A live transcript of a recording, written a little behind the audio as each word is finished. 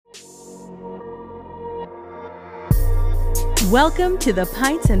Welcome to the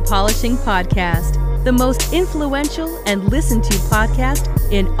Pints and Polishing Podcast, the most influential and listened to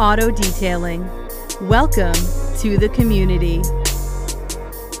podcast in auto detailing. Welcome to the community.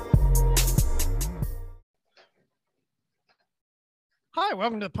 Hi,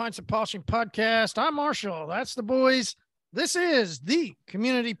 welcome to the Pints and Polishing Podcast. I'm Marshall. That's the boys. This is the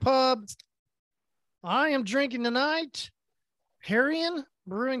community pub. I am drinking tonight Harrion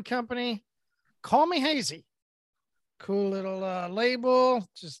Brewing Company. Call me Hazy. Cool little label.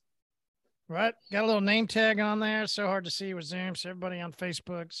 Just right. Got a little name tag on there. So hard to see with Zoom. So everybody on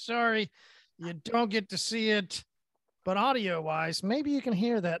Facebook, sorry, you don't get to see it. But audio wise, maybe you can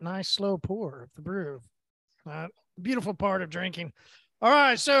hear that nice slow pour of the brew. Beautiful part of drinking. All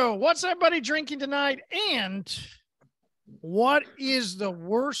right. So what's everybody drinking tonight? And what is the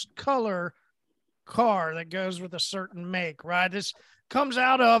worst color car that goes with a certain make, right? This comes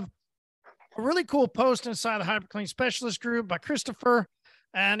out of a really cool post inside the HyperClean Specialist group by Christopher.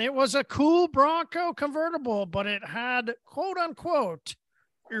 And it was a cool Bronco convertible, but it had quote unquote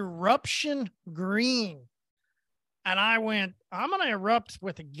eruption green. And I went, I'm going to erupt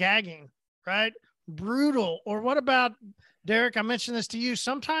with a gagging, right? Brutal. Or what about Derek? I mentioned this to you.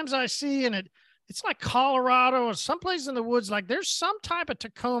 Sometimes I see, and it's like Colorado or someplace in the woods, like there's some type of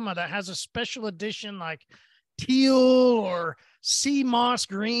Tacoma that has a special edition, like teal or sea moss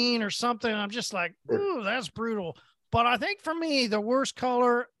green or something. I'm just like, ooh, that's brutal. But I think for me, the worst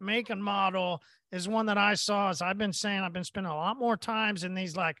color, make, and model is one that I saw. As I've been saying, I've been spending a lot more times in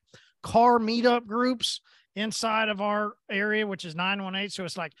these like car meetup groups inside of our area, which is 918. So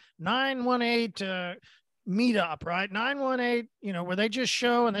it's like 918 meetup, right? 918, where they just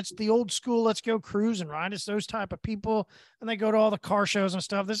show, and it's the old school, let's go cruising, right? It's those type of people, and they go to all the car shows and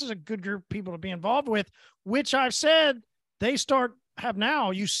stuff. This is a good group of people to be involved with, which I've said you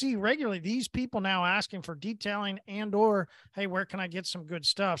see regularly these people now asking for detailing and or, hey, where can I get some good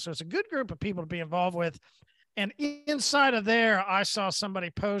stuff? So it's a good group of people to be involved with. And inside of there, I saw somebody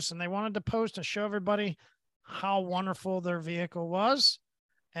post, and they wanted to post and show everybody how wonderful their vehicle was.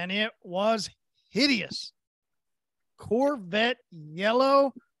 And it was hideous. Corvette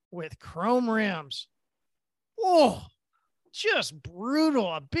yellow with chrome rims. Oh, just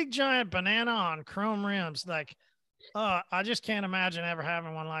brutal. A big giant banana on chrome rims. Like, I just can't imagine ever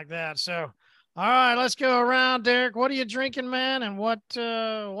having one like that. So, all right, let's go around. Derek, what are you drinking, man? And what's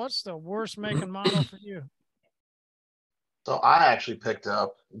the worst make and model for you? So I actually picked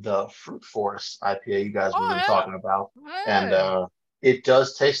up the Fruit Force IPA you guys were talking about. Hey. And it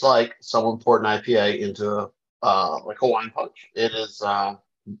does taste like someone poured an IPA into like Hawaiian Punch. It is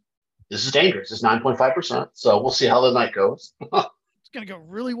this is dangerous. It's 9.5%. So we'll see how the night goes. It's going to go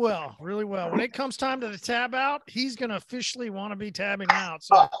really well, really well. When it comes time to the tab out, he's going to officially want to be tabbing out.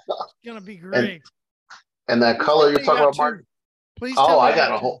 So it's going to be great. And that color you're talking about, Mark? Please tell me. I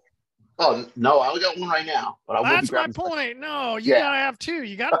got a whole. Oh, no, I only got one right now. But that's my point. No, you got to have two.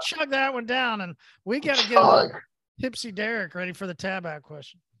 You got to chug that one down, and we got to get tipsy Derek ready for the tab out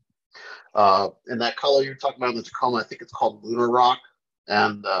question. And that color you're talking about in the Tacoma, I think it's called Lunar Rock.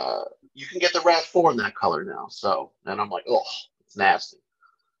 And you can get the RAV4 in that color now. So, and I'm like, oh, it's nasty.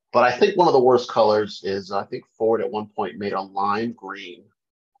 But I think one of the worst colors is, I think Ford at one point made a lime green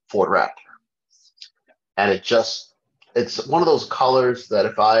Ford Raptor. And it's one of those colors that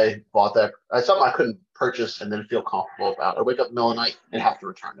if I bought that, it's something I couldn't purchase and then feel comfortable about. I wake up in the middle of the night and have to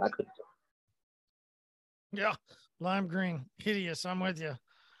return it. I couldn't do it. Yeah, lime green. Hideous. I'm with you.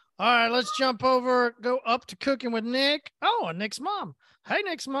 All right, let's go up to cooking with Nick. Oh, and Nick's mom. Hey,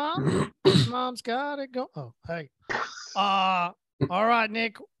 Nick's mom. Nick's mom's got it go. Oh, hey. All right,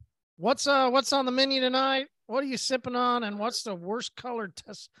 Nick. What's on the menu tonight? What are you sipping on? And what's the worst colored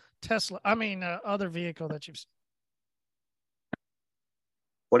Tesla? Other vehicle that you've seen?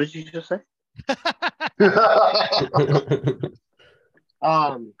 What did you just say?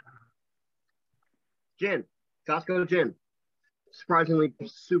 Gin. Costco gin. Surprisingly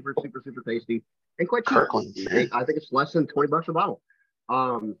super, super, super tasty and quite cheap. I think it's less than $20 a bottle.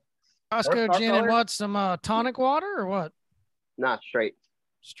 Costco gin and what? Some tonic water or what? Nah, straight.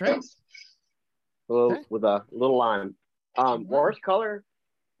 Straight? With a little lime. Worst color,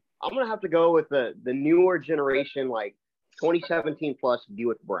 I'm going to have to go with the newer generation, like 2017 plus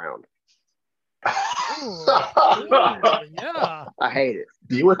Buick Brown. Ooh, yeah. I hate it.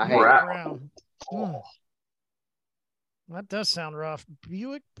 Buick Brown. That does sound rough.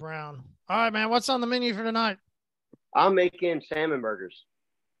 Buick Brown. All right, man. What's on the menu for tonight? I'm making salmon burgers.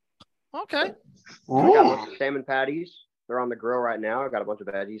 Okay. I got a bunch of salmon patties. They're on the grill right now. I got a bunch of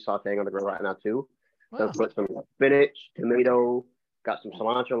veggies sauteing on the grill right now too. Wow. So put some spinach, tomato, got some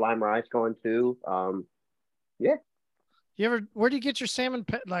cilantro, lime rice going too. Yeah. Where do you get your salmon?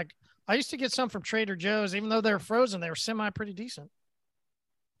 Like, I used to get some from Trader Joe's, even though they were frozen, they were pretty decent.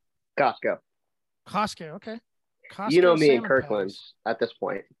 Costco. Okay. Costco, You know me and salmon Kirkland's at this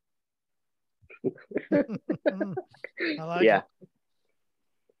point. I like Yeah. it.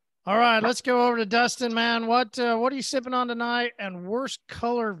 All right, let's go over to Dustin, man. What are you sipping on tonight? And worst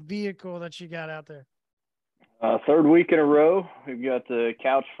color vehicle that you got out there? Third week in a row, we've got the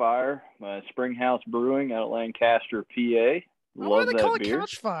Couch Fire, Springhouse Brewing out of Lancaster, PA. Why do they call it beer.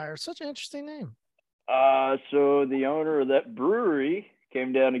 Couch Fire? Such an interesting name. So the owner of that brewery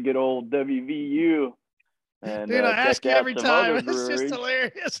came down to good old WVU. And, dude, I ask you every time. It's just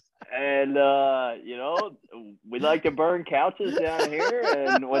hilarious. And, we like to burn couches down here.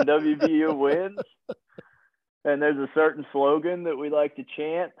 And when WVU wins, and there's a certain slogan that we like to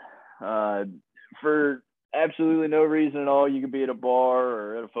chant for absolutely no reason at all. You could be at a bar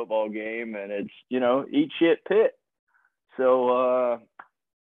or at a football game, and it's, eat shit pit. So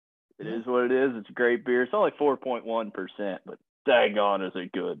it is what it is. It's a great beer. It's only 4.1%, but daggone is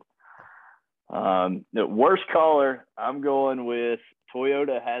it good. The worst color, I'm going with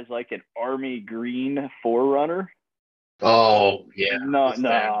Toyota has like an army green 4Runner. Oh, yeah. No,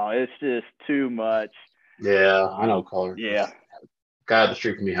 it's just too much. Yeah, I know color. Yeah. Guy at the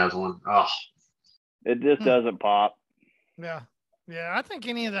street from me has one. Oh. It just doesn't pop. Yeah. Yeah, I think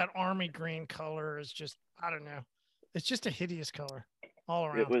any of that army green color is just, I don't know. It's just a hideous color all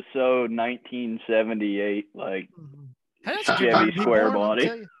around. It was so 1978, like Chevy square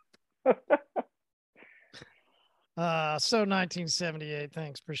body. So 1978.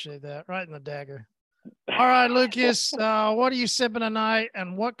 Thanks. Appreciate that. Right in the dagger. All right, Lucas, what are you sipping tonight,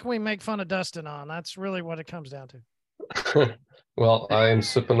 and what can we make fun of Dustin on? That's really what it comes down to. Well, I am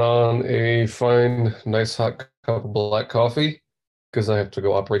sipping on a fine, nice hot cup of black coffee because I have to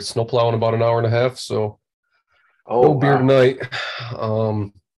go operate snowplow in about an hour and a half. So no beer tonight.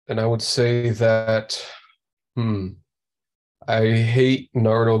 And I would say that, I hate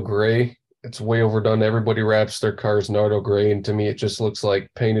Nardo Gray. It's way overdone. Everybody wraps their cars Nardo Gray, and to me, it just looks like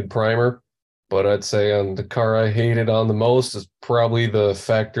painted primer. But I'd say on the car I hated on the most is probably the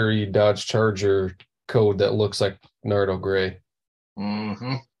factory Dodge Charger code that looks like Nardo Gray.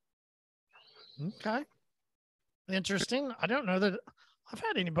 Mm-hmm. Okay. Interesting. I don't know that I've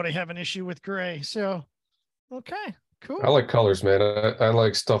had anybody have an issue with gray. So, okay, cool. I like colors, man. I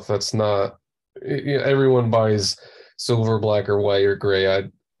like stuff that's not, everyone buys silver, black, or white or gray.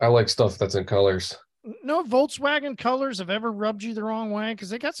 I like stuff that's in colors. No Volkswagen colors have ever rubbed you the wrong way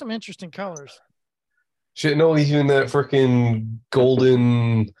because they got some interesting colors. Shit, no, even that freaking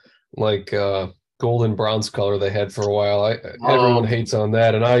golden, golden bronze color they had for a while. Everyone hates on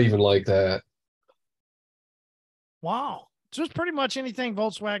that, and I even like that. Wow. So it's pretty much anything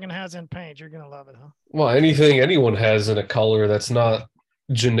Volkswagen has in paint. You're going to love it, huh? Well, anything anyone has in a color that's not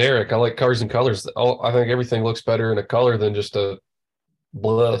generic. I like cars and colors. I think everything looks better in a color than just a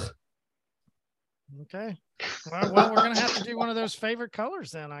blah. Okay. Well, we're going to have to do one of those favorite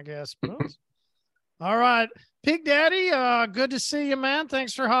colors then, I guess. All right. Pig Daddy, good to see you, man.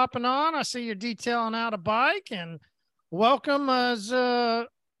 Thanks for hopping on. I see you're detailing out a bike, and welcome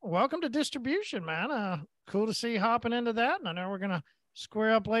to distribution, man. Cool to see you hopping into that. And I know we're going to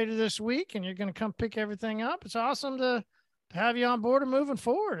square up later this week, and you're going to come pick everything up. It's awesome to have you on board and moving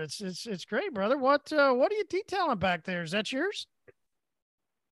forward. It's great, brother. What are you detailing back there? Is that yours?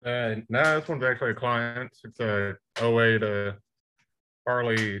 No, this one's actually a client's. It's a 08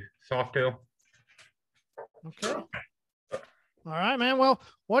 Harley Softail. Okay. All right, man. Well,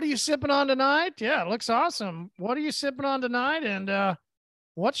 what are you sipping on tonight? Yeah, it looks awesome. What are you sipping on tonight? And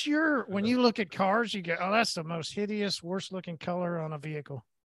what's when you look at cars, you go, oh, that's the most hideous, worst looking color on a vehicle.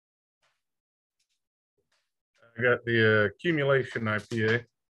 I got the Accumulation IPA.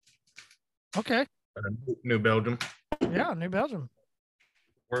 Okay. New Belgium. Yeah, New Belgium.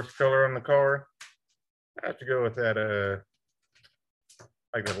 Worst color on the car. I have to go with that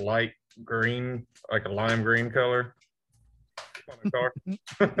like a light green, like a lime green color on the car.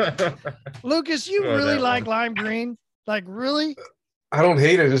 Lucas, you really like lime green? Like, really? I don't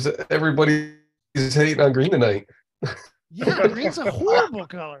hate it. Everybody is hating on green tonight. Yeah, green's a horrible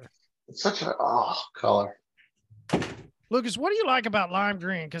color. It's such a color. Lucas, what do you like about lime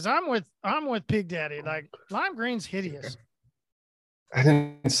green? Because I'm with Pig Daddy. Like, lime green's hideous. I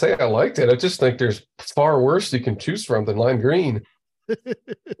didn't say I liked it. I just think there's far worse you can choose from than lime green.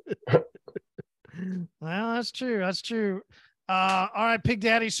 Well, that's true. That's true. All right, Pig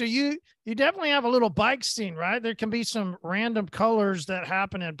Daddy. So you definitely have a little bike scene, right? There can be some random colors that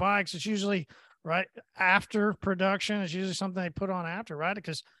happen in bikes. It's usually right after production. It's usually something they put on after, right?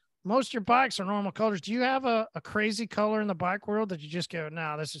 Because most of your bikes are normal colors. Do you have a crazy color in the bike world that you just go,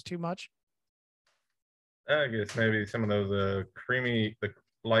 nah, this is too much? I guess maybe some of those the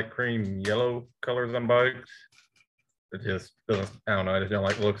light cream yellow colors on bikes. It just doesn't, I don't know, I just don't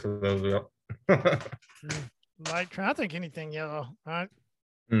like the looks of those. Light cream. I think anything yellow. All right.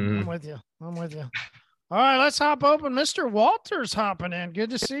 Mhm. I'm with you. All right, let's hop open. Mr. Walters hopping in. Good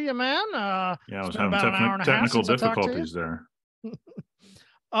to see you, man. Yeah, I it's was been having about an hour and a half technical since I talked to you. difficulties there.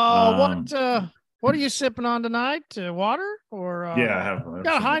 What are you sipping on tonight? Water or Yeah, I have.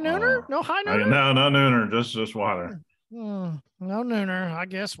 got a high nooner? No high nooner? No nooner, just water. No nooner, I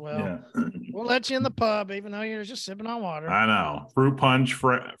guess. Well, Yeah. we'll let you in the pub, even though you're just sipping on water. I know. Fruit punch,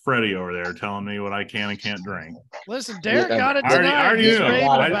 Freddie over there telling me what I can and can't drink. Listen, Derek Yeah, got it I tonight. already He's knew. raving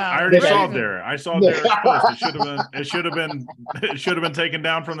about I it. already saw Raving. Derek. I saw Derek first. It should have been taken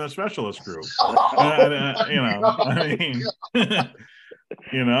down from the specialist group. I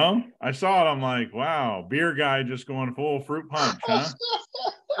saw it. I'm like, wow, beer guy just going full fruit punch, huh?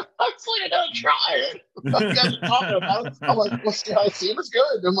 I was like, I gotta try it. You guys are talking about it. I'm like, well, see, I see it's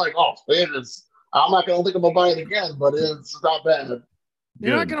good. I'm like, oh, it is. I'm not gonna think I'm gonna buy it again, but it's not bad.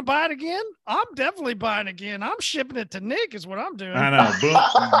 You're not gonna buy it again? I'm definitely buying it again. I'm shipping it to Nick, is what I'm doing. I know.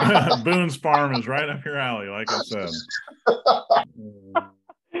 Boone's Farm is right up your alley, like I said.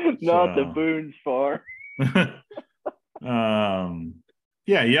 Not the Boone's Farm.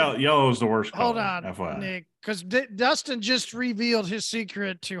 Yeah, yellow is the worst color. Hold on, FYI. Nick, because Dustin just revealed his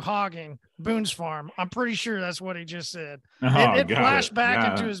secret to hogging Boone's Farm. I'm pretty sure that's what he just said. It flashed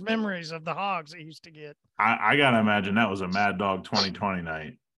back into his memories of the hogs he used to get. I gotta imagine that was a Mad Dog 2020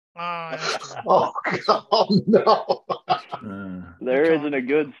 night. Oh no! There isn't a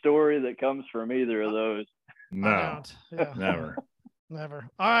good story that comes from either of those. No, yeah. never.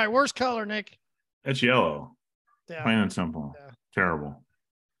 All right, worst color, Nick. It's yellow. Yeah. Plain and simple. Yeah. Terrible.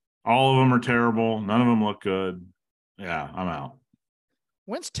 All of them are terrible. None of them look good. Yeah, I'm out.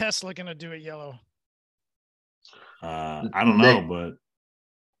 When's Tesla gonna do it yellow? I don't know, but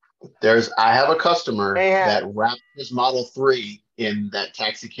I have a customer that wrapped his Model 3 in that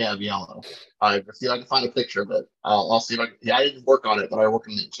taxi cab yellow. I see if I can find a picture of it. I'll see if I can. Yeah, I didn't work on it, but I work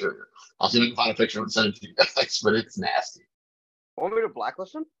in the interior. I'll see if I can find a picture and send it to you guys. But it's nasty. Want me to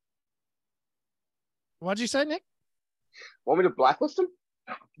blacklist him? What'd you say, Nick? Want me to blacklist him?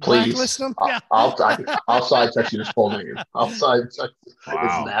 Please. Blacklist him? Yeah. I'll side text you his full name. I'll side text. Wow.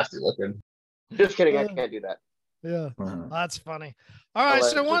 It's nasty looking. Just kidding. I can't do that. Yeah, that's funny. All right,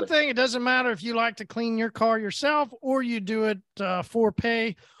 so one thing, it doesn't matter if you like to clean your car yourself or you do it for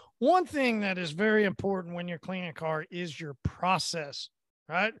pay. One thing that is very important when you're cleaning a car is your process,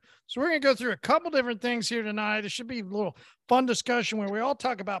 right? So we're going to go through a couple different things here tonight. There should be a little fun discussion where we all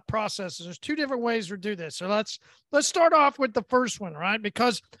talk about processes. There's two different ways to do this. So let's start off with the first one, right?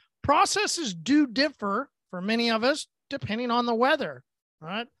 Because processes do differ for many of us depending on the weather,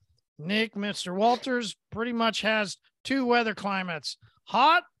 right? Nick, Mr. Walters pretty much has two weather climates,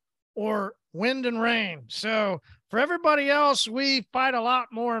 hot or wind and rain. So for everybody else, we fight a lot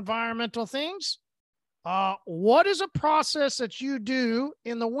more environmental things. What is a process that you do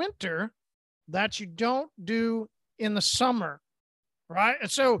in the winter that you don't do in the summer, right? And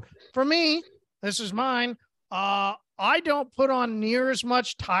so for me, this is mine. I don't put on near as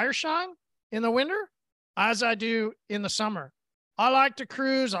much tire shine in the winter as I do in the summer. I like to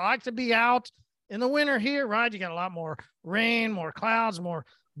cruise. I like to be out in the winter here, right? You got a lot more rain, more clouds, more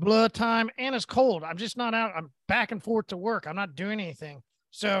blood time, and it's cold. I'm just not out. I'm back and forth to work. I'm not doing anything.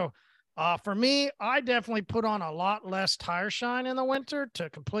 So for me, I definitely put on a lot less tire shine in the winter to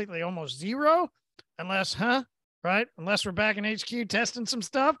completely almost zero, unless we're back in HQ testing some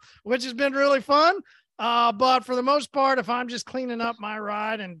stuff, which has been really fun. But for the most part, if I'm just cleaning up my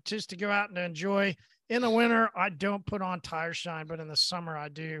ride and just to go out and enjoy in the winter, I don't put on tire shine, but in the summer I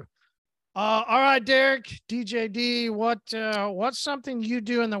do. All right, Derek, DJD, what's something you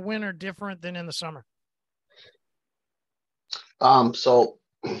do in the winter different than in the summer? So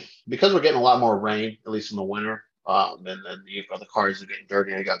because we're getting a lot more rain, at least in the winter, and then the cars are getting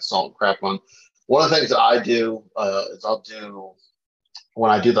dirty and you got salt and crap on. One of the things that I do is I'll do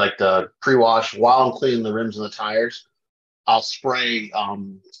when I do like the pre-wash while I'm cleaning the rims and the tires, I'll spray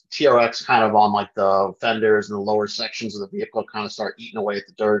TRX kind of on like the fenders and the lower sections of the vehicle, kind of start eating away at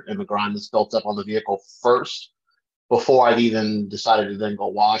the dirt and the grime that's built up on the vehicle first before I've even decided to then go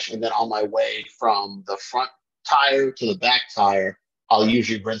wash. And then on my way from the front tire to the back tire, I'll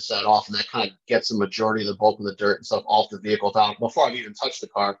usually rinse that off, and that kind of gets the majority of the bulk of the dirt and stuff off the vehicle before I've even touched the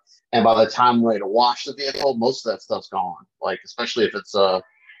car. And by the time I'm ready to wash the vehicle, most of that stuff's gone. Like, especially if it's a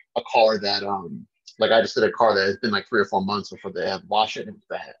car that like I just did a car that has been like 3 or 4 months before they had wash it, and it was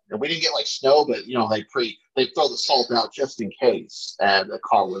bad. And we didn't get like snow, but they throw the salt out just in case, and the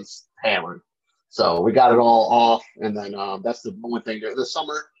car was hammered. So we got it all off, and then that's the one thing. The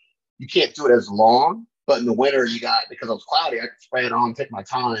summer, you can't do it as long, but in the winter, because it was cloudy, I could spray it on, take my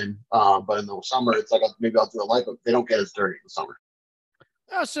time. But in the summer, it's like maybe I'll do it light, but they don't get as dirty in the summer.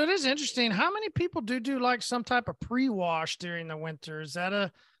 Oh, so it is interesting. How many people do like some type of pre-wash during the winter? Is that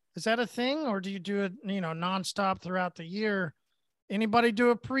a thing, or do you do it, nonstop throughout the year? Anybody do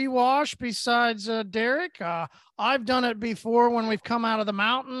a pre-wash besides Derek? I've done it before when we've come out of the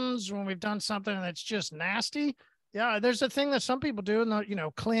mountains, when we've done something that's just nasty. Yeah, there's a thing that some people do,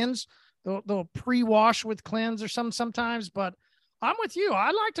 and cleanse. They'll pre-wash with cleanse or sometimes. But I'm with you.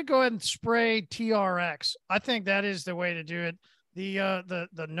 I like to go ahead and spray TRX. I think that is the way to do it.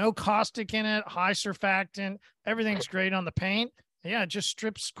 The no caustic in it, high surfactant, everything's great on the paint. Yeah, it just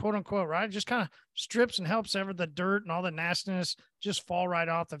strips, quote unquote, right? It just kind of strips and helps the dirt and all the nastiness just fall right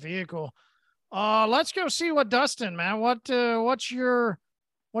off the vehicle. Let's go see what Dustin, man. What's your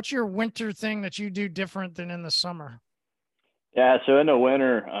winter thing that you do different than in the summer? Yeah, so in the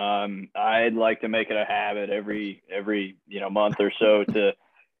winter, I'd like to make it a habit every month or so to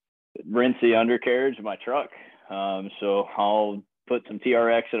rinse the undercarriage of my truck. So I'll put some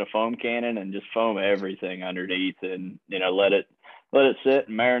TRX in a foam cannon and just foam everything underneath, and let it sit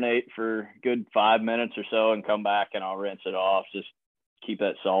and marinate for a good 5 minutes or so, and come back and I'll rinse it off. Just keep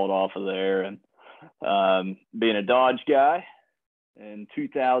that salt off of there. And being a Dodge guy, in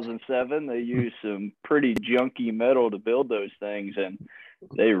 2007, they used some pretty junky metal to build those things, and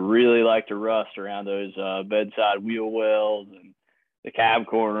they really like to rust around those bedside wheel wells and the cab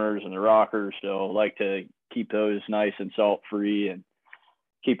corners and the rockers. So I like to keep those nice and salt free and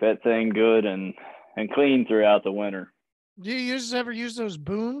keep that thing good and clean throughout the winter. Do you ever use those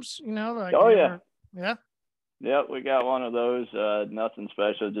booms? Oh yeah. Yeah. Yep, we got one of those. Nothing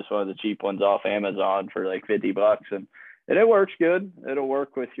special, just one of the cheap ones off Amazon for like $50, and it works good. It'll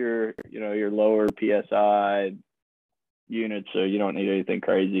work with your lower PSI units, so you don't need anything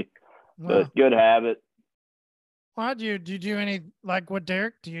crazy. Wow. But good habit. Well, do you do any, like what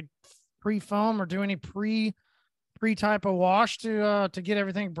Derek? Do you pre-foam or do any pre type of wash to get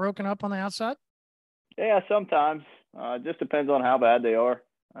everything broken up on the outside? Yeah, sometimes. Just depends on how bad they are.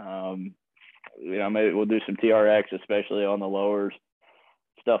 Maybe we'll do some TRX, especially on the lowers,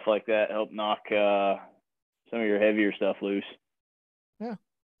 stuff like that. Help knock some of your heavier stuff loose. Yeah.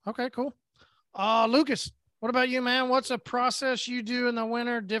 Okay, cool. Lucas, what about you, man? What's a process you do in the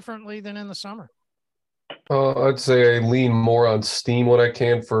winter differently than in the summer? I'd say I lean more on steam when I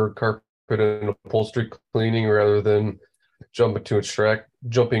can for carpet and upholstery cleaning rather than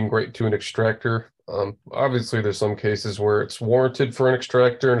jumping right to an extractor. Obviously, there's some cases where it's warranted for an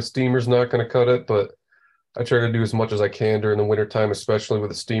extractor and a steamer's not going to cut it, but I try to do as much as I can during the wintertime, especially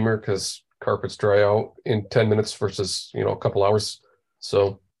with a steamer, because carpets dry out in 10 minutes versus, a couple hours.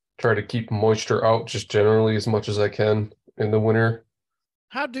 So try to keep moisture out just generally as much as I can in the winter.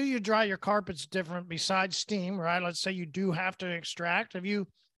 How do you dry your carpets different besides steam, right? Let's say you do have to extract. Have you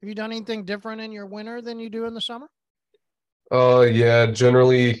done anything different in your winter than you do in the summer? Yeah,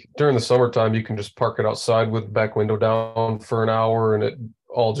 generally during the summertime, you can just park it outside with the back window down for an hour and it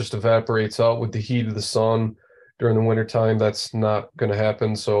all just evaporates out with the heat of the sun. During the wintertime, that's not going to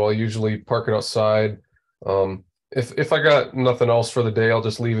happen. So I'll usually park it outside. If I got nothing else for the day, I'll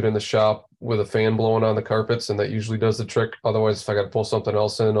just leave it in the shop with a fan blowing on the carpets, and that usually does the trick. Otherwise, if I got to pull something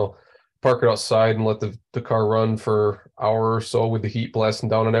else in, I'll park it outside and let the car run for an hour or so with the heat blasting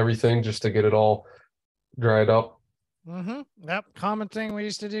down and everything just to get it all dried up. Mm-hmm. Yep. Common thing we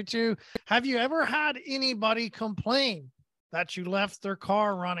used to do too. Have you ever had anybody complain that you left their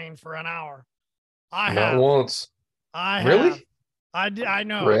car running for an hour? I have. Not once. I really? Have. I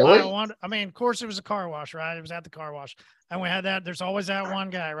know. Really? Of course it was a car wash, right? It was at the car wash. And we had that. There's always that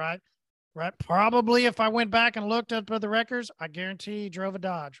one guy, right? Right. Probably if I went back and looked up the records, I guarantee he drove a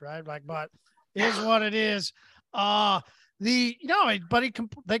Dodge, right? But it is what it is. They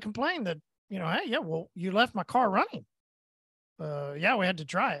complained that, hey, yeah, well, you left my car running. Yeah, we had to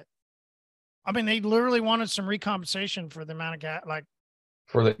dry it. I mean, they literally wanted some recompensation for the amount of gas, like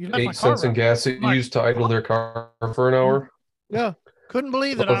for the 8 cents in gas it used to idle their car for an hour. Yeah, couldn't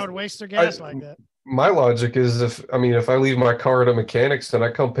believe that I would waste their gas like that. My logic is if I leave my car at a mechanic's and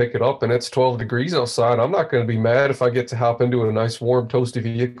I come pick it up and it's 12 degrees outside, I'm not going to be mad if I get to hop into a nice warm toasty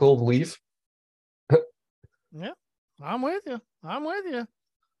vehicle to leave. Yeah, I'm with you.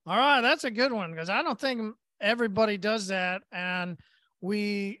 All right, that's a good one because I don't think everybody does that, and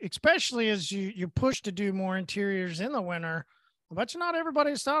we, especially as you push to do more interiors in the winter, but not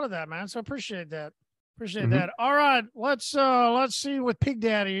everybody's thought of that, man. So I appreciate that. Appreciate that. All right, let's see with Pig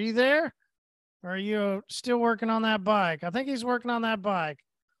Daddy. Are you there? Or are you still working on that bike? I think he's working on that bike.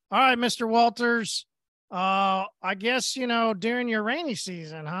 All right, Mr. Walters. I guess, during your rainy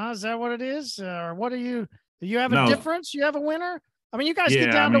season, huh? Is that what it is? Or what do you have a difference? You have a winter? I mean, you guys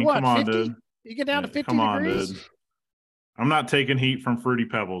get down to what? 50? Dude. You get down to 50 come on, degrees? Dude. I'm not taking heat from Fruity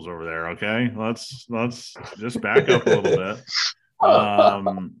Pebbles over there. Okay. Let's just back up a little bit.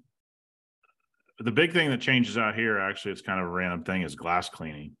 The big thing that changes out here, actually, it's kind of a random thing, is glass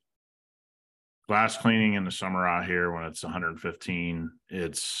cleaning. Glass cleaning in the summer out here when it's 115,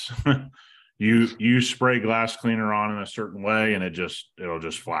 it's you spray glass cleaner on in a certain way and it'll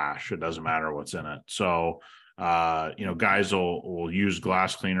just flash. It doesn't matter what's in it. So guys will use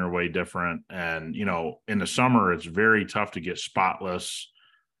glass cleaner way different. And in the summer it's very tough to get spotless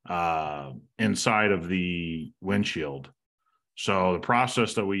inside of the windshield. So the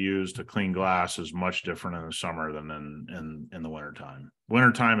process that we use to clean glass is much different in the summer than in the wintertime.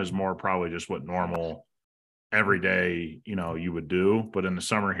 Wintertime is more probably just what normal every day, you would do. But in the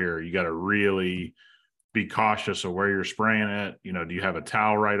summer here, you got to really be cautious of where you're spraying it. Do you have a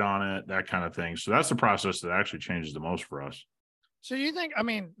towel right on it? That kind of thing. So that's the process that actually changes the most for us. So you think,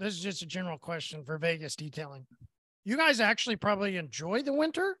 this is just a general question for Vegas detailing. You guys actually probably enjoy the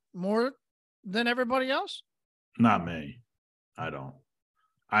winter more than everybody else? Not me. I don't.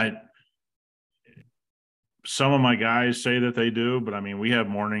 Some of my guys say that they do, but we have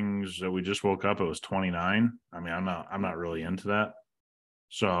mornings that we just woke up, it was 29. I'm not really into that.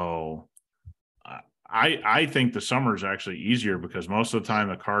 So I think the summer is actually easier because most of the time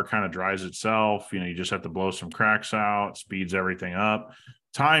the car kind of dries itself. You just have to blow some cracks out, speeds everything up.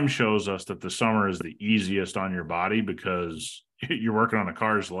 Time shows us that the summer is the easiest on your body because you're working on the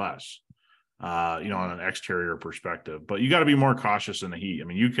cars less. On an exterior perspective, but you got to be more cautious in the heat.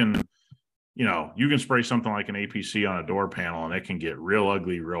 You can spray something like an APC on a door panel and it can get real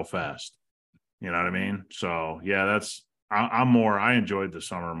ugly real fast. You know what I mean? So yeah, I enjoyed the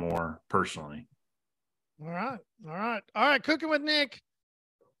summer more personally. All right. Cooking with Nick.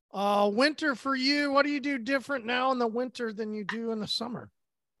 Winter for you. What do you do different now in the winter than you do in the summer?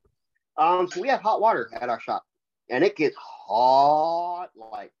 So we have hot water at our shop and it gets hot,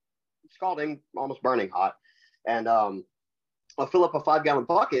 like scalding, almost burning hot. And I'll fill up a 5-gallon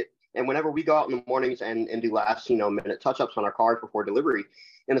bucket. And whenever we go out in the mornings and do last, minute touch-ups on our cars before delivery,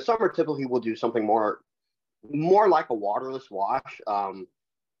 in the summer, typically we'll do something more like a waterless wash.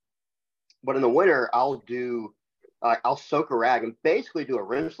 But in the winter, I'll soak a rag and basically do a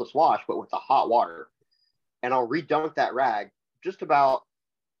rinseless wash, but with the hot water. And I'll redunk that rag just about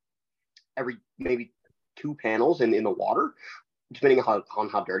every maybe 2 panels in the water, depending on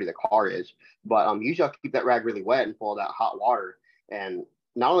how dirty the car is. But usually I'll keep that rag really wet and full of that hot water. And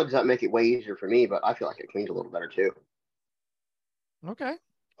not only does that make it way easier for me, but I feel like it cleans a little better too. Okay.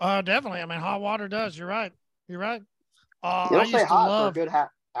 Definitely. Hot water does. You're right. It'll stay hot for a good half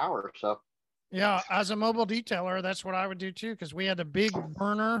hour or so. Yeah. As a mobile detailer, that's what I would do too. Cause we had a big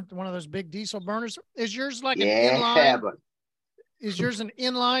burner, one of those big diesel burners. Is yours like an inline? Is yours an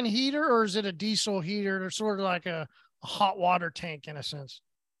inline heater or is it a diesel heater or sort of like a hot water tank in a sense?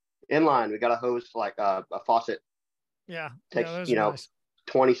 Inline. We got a hose like a faucet. Yeah. Takes, nice.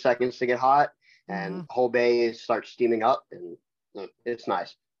 20 seconds to get hot and whole bay starts steaming up and it's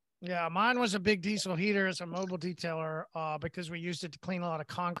nice. Yeah. Mine was a big diesel heater as a mobile detailer because we used it to clean a lot of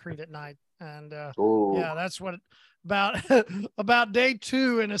concrete at night. And yeah, that's what about day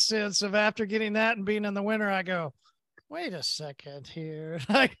 2 in a sense of after getting that and being in the winter, I go, wait a second here.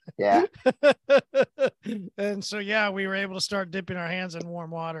 Yeah. And so, yeah, we were able to start dipping our hands in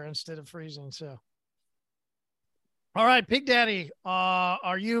warm water instead of freezing. So, all right, Pig Daddy,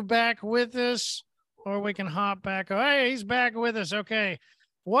 are you back with us or we can hop back? Oh, hey, he's back with us. Okay.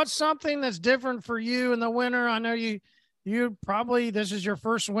 What's something that's different for you in the winter? I know you probably, this is your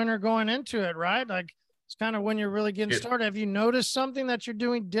first winter going into it, right? Like it's kind of when you're really getting started. Have you noticed something that you're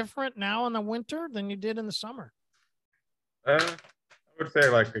doing different now in the winter than you did in the summer? I would say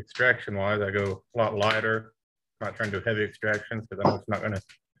like extraction wise, I go a lot lighter. I'm not trying to do heavy extractions because I know it's not going to,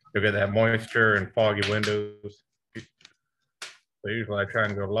 you'll get that moisture and foggy windows. So usually I try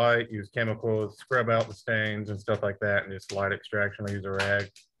and go light, use chemicals, scrub out the stains and stuff like that, and just light extraction. I use a rag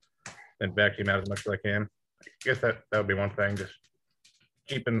and vacuum out as much as I can. I guess that would be one thing, just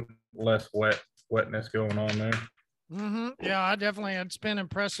keeping less wetness going on there. Yeah, I definitely, it's been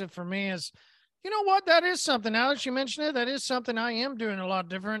impressive for me as, you know what, that is something, now that you mention it, that is something I am doing a lot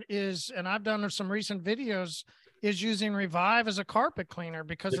different is, and I've done some recent videos, is using Revive as a carpet cleaner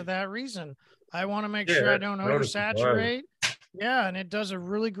because of that reason. I want to make sure I don't oversaturate. Yeah, and it does a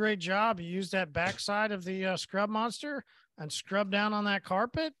really great job. You use that backside of the Scrub Monster and scrub down on that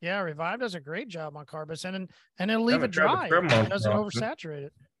carpet. Yeah, Revive does a great job on carpets, and it'll leave it Haven't tried the dry. Scrub It Monster doesn't often. oversaturate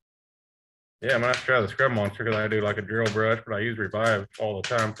it. Yeah, I might try the Scrub Monster because I do like a drill brush, but I use Revive all the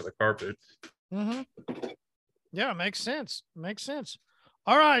time for the carpets. Mm-hmm. Yeah, makes sense. Makes sense.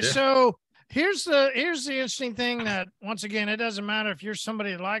 All right, Yeah. so here's the interesting thing that, once again, it doesn't matter if you're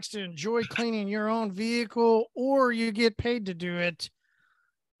somebody that likes to enjoy cleaning your own vehicle or you get paid to do it.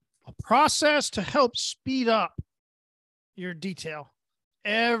 A process to help speed up your detail.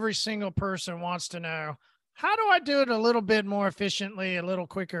 Every single person wants to know, how do I do it a little bit more efficiently, a little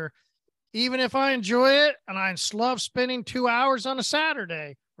quicker, even if I enjoy it and I love spending 2 hours on a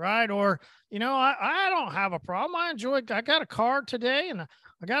Saturday, right? Or, I don't have a problem. I got a car today and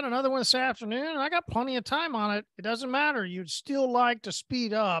I got another one this afternoon and I got plenty of time on it. It doesn't matter. You'd still like to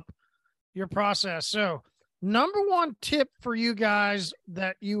speed up your process. So, number one tip for you guys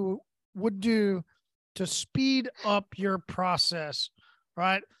that you would do to speed up your process,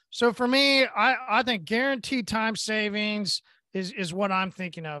 right? So for me, I think guaranteed time savings is what I'm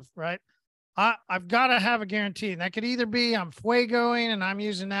thinking of, right? I've got to have a guarantee. And that could either be I'm fuegoing and I'm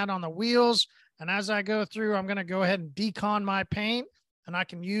using that on the wheels. And as I go through, I'm going to go ahead and decon my paint, and I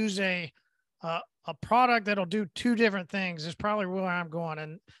can use a product that'll do two different things is probably where I'm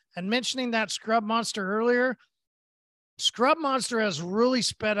going. And mentioning that Scrub Monster earlier, Scrub Monster has really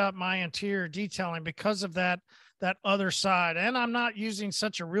sped up my interior detailing because of that other side. And I'm not using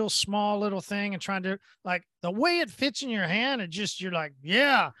such a real small little thing and trying to, like, the way it fits in your hand, you're like,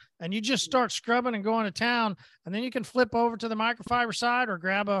 yeah. And you just start scrubbing and going to town. And then you can flip over to the microfiber side or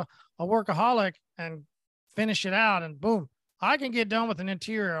grab a Workaholic and finish it out. And boom, I can get done with an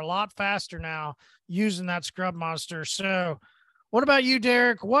interior a lot faster now using that Scrub Monster. So what about you,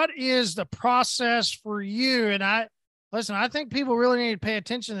 Derek? What is the process for you? And I think people really need to pay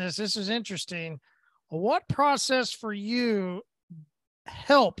attention to this. This is interesting. What process for you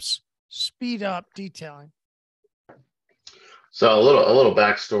helps speed up detailing? So a little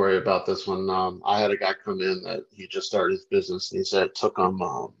backstory about this one. I had a guy come in that he just started his business, and he said it took him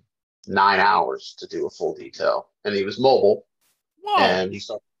 9 hours to do a full detail, and he was mobile. Whoa! And he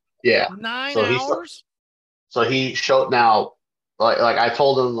started, yeah, 9 so hours. So he showed now, like I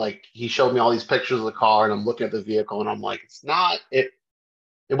told him, like, he showed me all these pictures of the car, and I'm looking at the vehicle, and I'm like,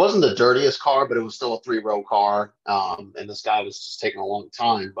 it wasn't the dirtiest car, but it was still a 3-row car. And this guy was just taking a long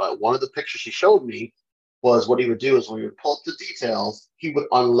time. But one of the pictures he showed me was what he would do is when he would pull up the details, he would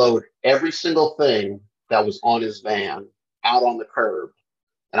unload every single thing that was on his van out on the curb.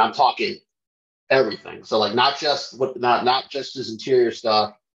 And I'm talking everything. So, like, not just his interior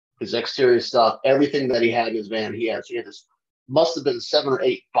stuff, his exterior stuff, everything that he had in his van. He had this, must have been 7 or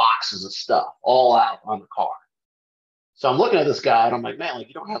 8 boxes of stuff all out on the car. So I'm looking at this guy and I'm like, man, like,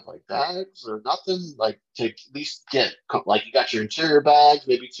 you don't have like bags or nothing, like, to at least get, like, you got your interior bags,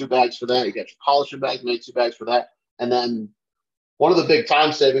 maybe 2 bags for that. You got your polishing bags, maybe 2 bags for that. And then one of the big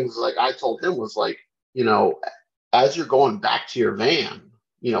time savings, like I told him, was like, as you're going back to your van,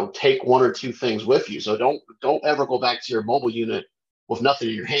 take 1 or 2 things with you. So don't ever go back to your mobile unit with nothing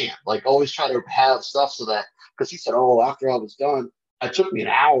in your hand. Like, always try to have stuff so that, because he said, oh, after I was done, it took me an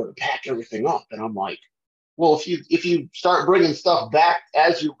hour to pack everything up. And I'm like, well, if you start bringing stuff back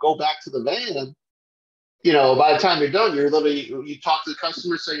as you go back to the van, by the time you're done, you talk to the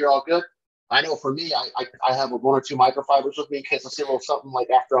customer, say you're all good. I know for me, I have 1 or 2 microfibers with me in case I see a little something, like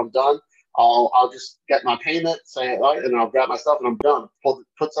after I'm done, I'll just get my payment, say, all right, and I'll grab my stuff and I'm done.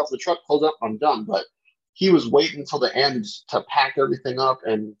 Put stuff in the truck, close up, I'm done. But he was waiting until the end to pack everything up,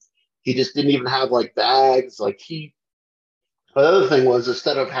 and he just didn't even have like bags. The other thing was,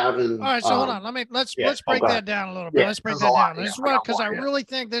 instead of having, all right, so hold on. Let's break that down a little bit. Yeah, let's break that down. Yeah, This is what, because I really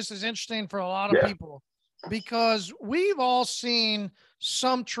think this is interesting for a lot of people, because we've all seen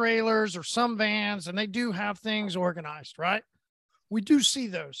some trailers or some vans, and they do have things organized, right? We do see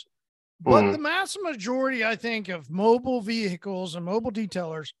those, but the mass majority, I think, of mobile vehicles and mobile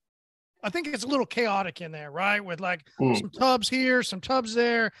detailers, I think it's a little chaotic in there, right? With like some tubs here, some tubs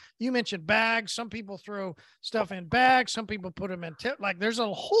there. You mentioned bags. Some people throw stuff in bags. Some people put them in like, there's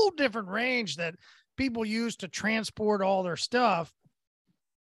a whole different range that people use to transport all their stuff.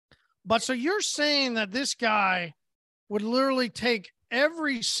 But so you're saying that this guy would literally take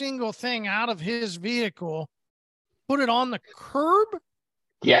every single thing out of his vehicle, put it on the curb?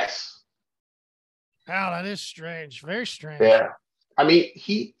 Yes. Wow, that is strange. Very strange. Yeah. I mean,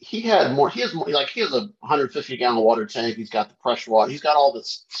 he has more, like, he has a 150-gallon water tank. He's got the pressure water. He's got all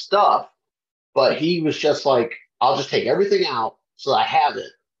this stuff, but he was just like, I'll just take everything out so I have it.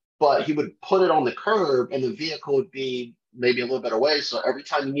 But he would put it on the curb, and the vehicle would be maybe a little bit away. So every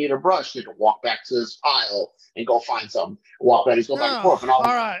time you need a brush, you have to walk back to this pile and go find something. Walk back, he's going back and forth. And all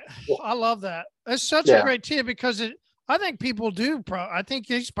right. I love that. It's such a great tip because I think people do. I think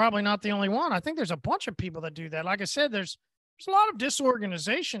he's probably not the only one. I think there's a bunch of people that do that. Like I said, there's a lot of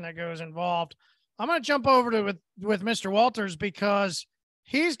disorganization that goes involved. I'm going to jump over to with Mr. Walters because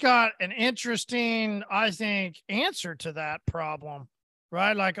he's got an interesting, I think, answer to that problem,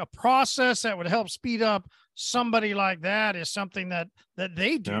 right? Like a process that would help speed up somebody like that is something that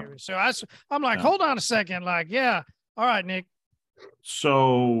they do. Yeah. So I'm like, hold on a second. Like, yeah. All right, Nick.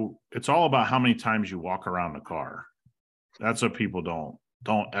 So it's all about how many times you walk around the car. That's what people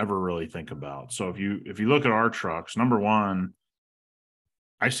don't ever really think about. So if you look at our trucks, number one,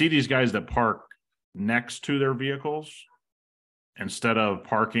 I see these guys that park next to their vehicles instead of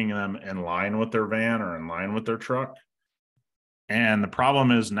parking them in line with their van or in line with their truck. And the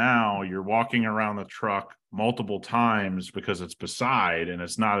problem is now you're walking around the truck multiple times because it's beside and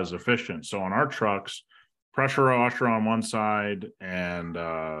it's not as efficient. So on our trucks, pressure washer on one side and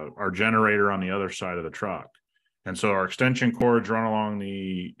our generator on the other side of the truck. And so our extension cords run along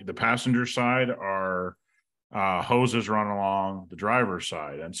the passenger side, our hoses run along the driver's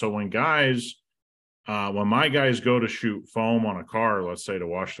side. And so when my guys go to shoot foam on a car, let's say to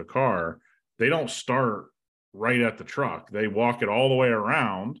wash the car, they don't start right at the truck. They walk it all the way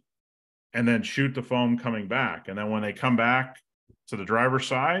around and then shoot the foam coming back. And then when they come back to the driver's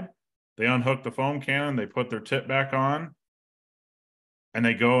side, they unhook the foam cannon, they put their tip back on, and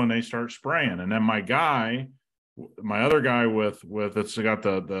they go and they start spraying. And then my other guy with it's got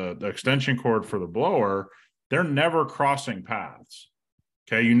the extension cord for the blower, they're never crossing paths.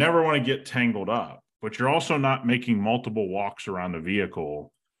 Okay, you never want to get tangled up, but you're also not making multiple walks around the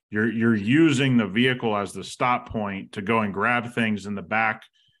vehicle. You're using the vehicle as the stop point to go and grab things in the back,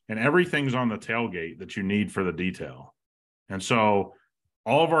 and everything's on the tailgate that you need for the detail. And so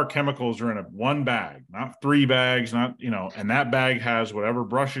all of our chemicals are in one bag, not 3 bags, and that bag has whatever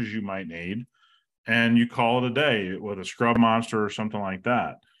brushes you might need, and you call it a day with a Scrub Monster or something like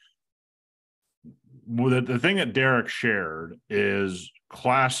that. Well, the thing that Derek shared is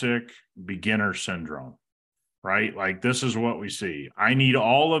classic beginner syndrome, right? Like, this is what we see. I need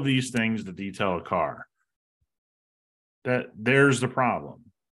all of these things to detail a car. There's the problem.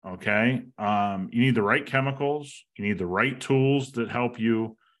 Okay. You need the right chemicals. You need the right tools that help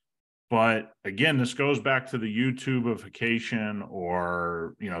you. But again, this goes back to the YouTubeification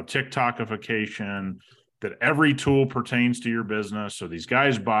or, TikTokification, that every tool pertains to your business. So these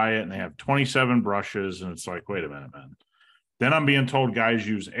guys buy it and they have 27 brushes and it's like, wait a minute, man. Then I'm being told guys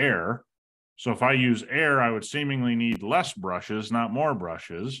use air. So if I use air, I would seemingly need less brushes, not more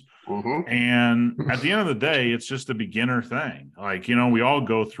brushes. Mm-hmm. And at the end of the day, it's just a beginner thing. Like, we all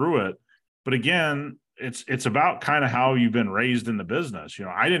go through it. But again, it's about kind of how you've been raised in the business.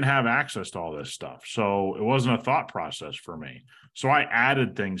 I didn't have access to all this stuff. So it wasn't a thought process for me. So I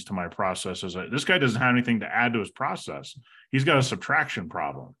added things to my process. This guy doesn't have anything to add to his process. He's got a subtraction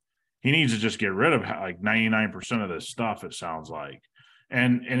problem. He needs to just get rid of like 99% of this stuff, it sounds like.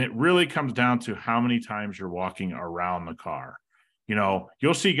 And it really comes down to how many times you're walking around the car.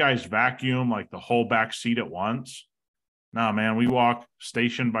 You'll see guys vacuum like the whole back seat at once. Nah, man, we walk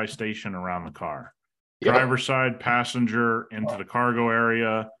station by station around the car. Yep. Driver's side, passenger, into the cargo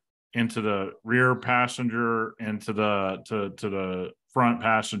area, into the rear passenger, into to the front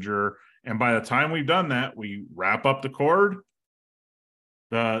passenger. And by the time we've done that, we wrap up the cord.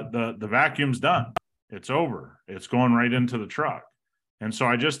 The vacuum's done. It's over. It's going right into the truck. And so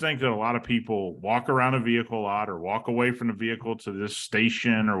I just think that a lot of people walk around a vehicle a lot or walk away from the vehicle to this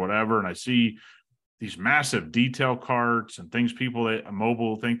station or whatever. And I see these massive detail carts and things people that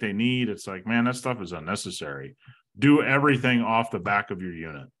mobile think they need. It's like, man, that stuff is unnecessary. Do everything off the back of your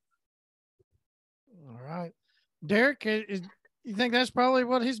unit. All right. Derek, you think that's probably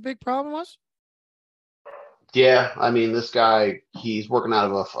what his big problem was? Yeah, I mean, this guy, he's working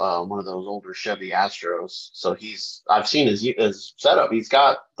out of one of those older Chevy Astros. So I've seen his setup. He's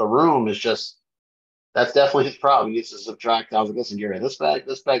got the room is just, that's definitely his problem. He needs to subtract. I was like, listen, Gary, this bag,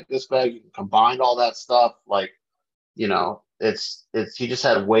 this bag, this bag. You can combine all that stuff. Like, it's he just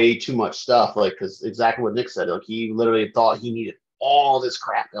had way too much stuff. Like, because exactly what Nick said. Like, he literally thought he needed all this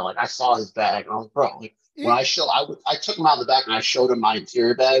crap. And like, I saw his bag, and I was like, bro, like, when I took him out of the back and I showed him my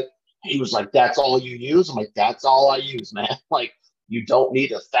interior bag. He was like, that's all you use? I'm like, that's all I use, man. Like, you don't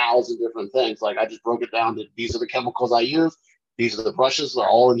need 1,000 different things. Like, I just broke it down to these are the chemicals I use. These are the brushes. They're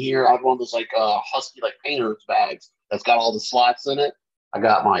all in here. I have one of those like Husky like painter's bags that's got all the slots in it. I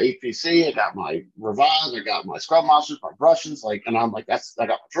got my APC, I got my Revive, I got my Scrub Monsters, my brushes, like, and I'm like, I got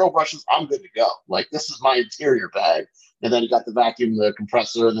my drill brushes, I'm good to go. Like, this is my interior bag. And then you got the vacuum, the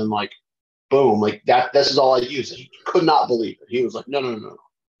compressor, and then like, boom, like that. This is all I use. He could not believe it. He was like, no.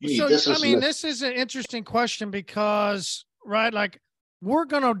 You need this. I mean, this is an interesting question because, right, like we're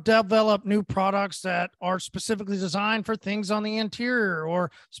going to develop new products that are specifically designed for things on the interior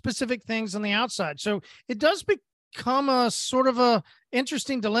or specific things on the outside. So it does become a sort of a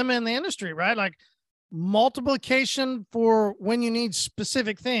interesting dilemma in the industry, right? Like multiplication for when you need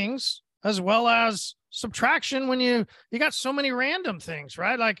specific things, as well as subtraction when you got so many random things,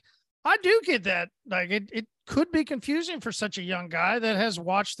 right? Like I do get that. Like it could be confusing for such a young guy that has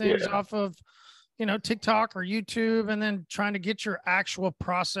watched things off of, TikTok or YouTube, and then trying to get your actual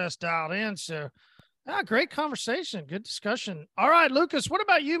process dialed in. So great conversation. Good discussion. All right, Lucas, what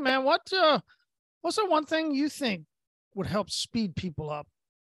about you, man? What's the one thing you think would help speed people up?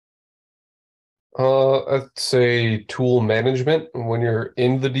 I'd say tool management when you're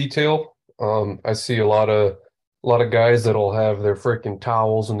in the detail. I see a lot of guys that'll have their freaking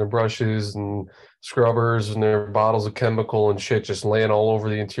towels and their brushes and scrubbers and their bottles of chemical and shit just laying all over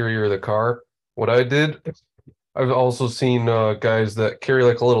the interior of the car. What I did, I've also seen guys that carry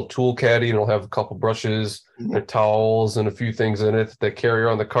like a little tool caddy and will have a couple brushes, their towels, and a few things in it that carry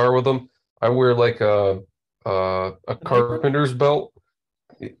around the car with them. I wear like a carpenter's belt.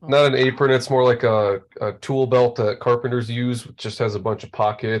 Not an apron, it's more like a tool belt that carpenters use. It just has a bunch of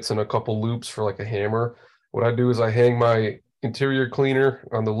pockets and a couple loops for like a hammer. What I do is I hang my interior cleaner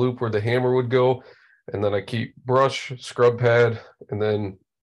on the loop where the hammer would go, and then I keep brush, scrub pad, and then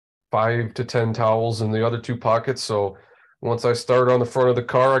 5 to 10 towels in the other two pockets. So once I start on the front of the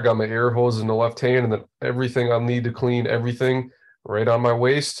car, I got my air hose in the left hand, and then everything I'll need to clean everything right on my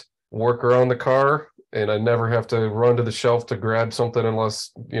waist, work around the car, and I never have to run to the shelf to grab something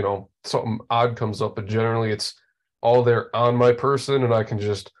unless, something odd comes up. But generally it's all there on my person, and I can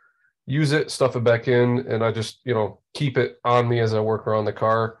just use it, stuff it back in, and I just, keep it on me as I work around the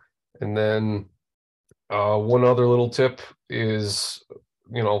car. And then one other little tip is,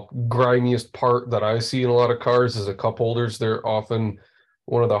 grimiest part that I see in a lot of cars is the cup holders. They're often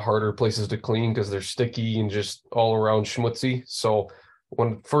one of the harder places to clean because they're sticky and just all around schmutzy. So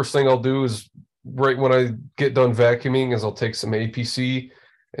first thing I'll do is right when I get done vacuuming is I'll take some APC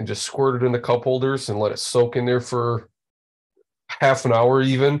and just squirt it in the cup holders and let it soak in there for half an hour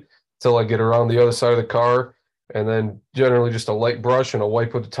even till I get around the other side of the car. And then generally just a light brush and a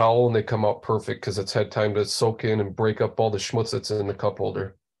wipe with a towel, and they come out perfect because it's had time to soak in and break up all the schmutz that's in the cup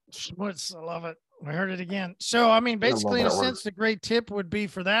holder. Schmutz, I love it. I heard it again. So, I mean, basically, in a sense, the great tip would be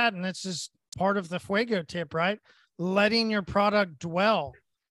for that, and this is part of the Fuego tip, right? Letting your product dwell,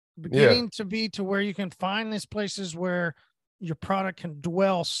 beginning to be to where you can find these places where your product can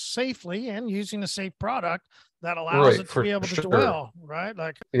dwell safely, and using a safe product that allows it to be able to dwell, right?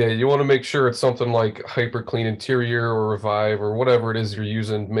 Like, yeah, you want to make sure it's something like Hyper Clean Interior or Revive or whatever it is you're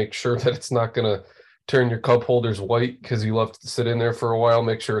using. Make sure that it's not going to turn your cup holders white because you left it sit in there for a while.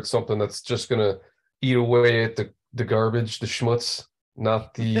 Make sure it's something that's just going to eat away at the garbage, the schmutz,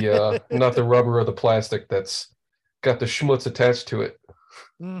 not the not the rubber or the plastic that's got the schmutz attached to it.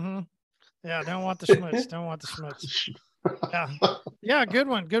 Mm-hmm. Yeah, don't want the schmutz. Don't want the schmutz. Yeah, good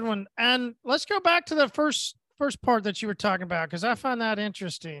one. And let's go back to the first part that you were talking about, because I find that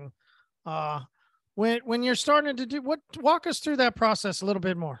interesting. When you're starting to walk us through that process a little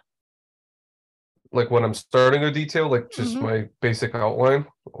bit more. Like when I'm starting a detail, like just my basic outline.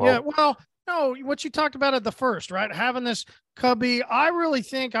 No, what you talked about at the first, right? Having this cubby. I really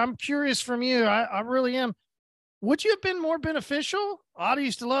think, I'm curious from you. I really am. Would you have been more beneficial? I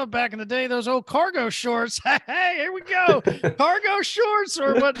used to love back in the day those old cargo shorts. Hey, here we go. Cargo shorts,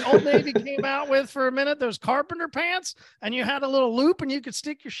 or what Old Navy came out with for a minute, those carpenter pants, and you had a little loop and you could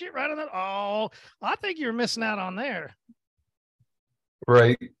stick your shit right on that. Oh, I think you're missing out on there.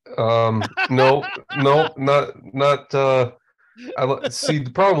 Right. No, not see,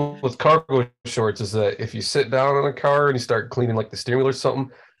 the problem with cargo shorts is that if you sit down in a car and you start cleaning like the steering wheel or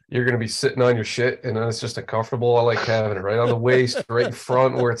something, you're going to be sitting on your shit, and then it's just uncomfortable. I like having it right on the waist, right in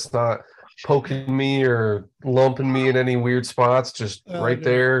front, where it's not poking me or lumping me in any weird spots. Just right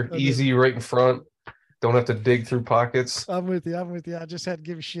there, easy, right in front. Don't have to dig through pockets. I'm with you. I just had to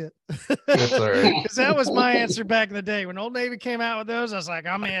give a shit. That's all right. Because that was my answer back in the day. When Old Navy came out with those, I was like,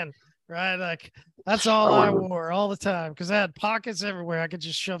 I'm in, right? Like, that's all I wore all the time because I had pockets everywhere. I could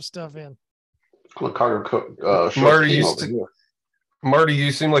just shove stuff in. I'm a cargo Marty,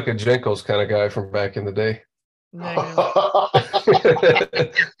 you seem like a Jenkos kind of guy from back in the day. Negative.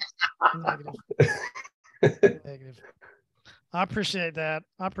 I appreciate that.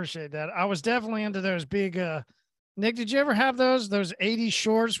 I was definitely into those big, Nick, did you ever have those 80s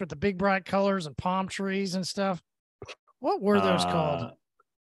shorts with the big bright colors and palm trees and stuff? What were those called?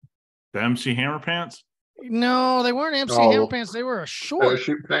 The MC Hammer pants? No, they weren't MC Hammer pants. They were a short.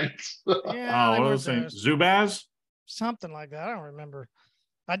 Parachute pants. Yeah, what was things? Zubaz? Something like that. I don't remember.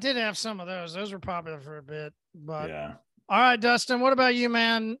 I did have some of those. Those were popular for a bit. But yeah. All right, Dustin, what about you,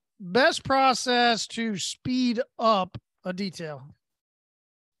 man? Best process to speed up a detail?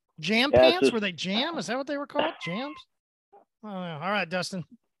 Jam pants? Were they jam? Is that what they were called? Jams? I don't know. All right, Dustin.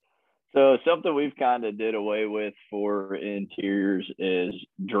 So something we've kind of did away with for interiors is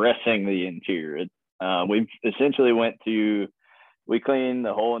dressing the interior. We've essentially we clean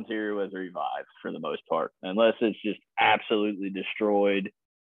the whole interior with Revive for the most part, unless it's just absolutely destroyed.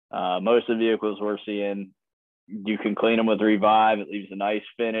 Most of the vehicles we're seeing, you can clean them with Revive. It leaves a nice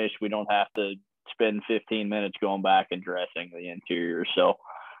finish. We don't have to spend 15 minutes going back and dressing the interior. So,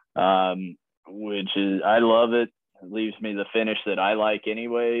 I love it. It leaves me the finish that I like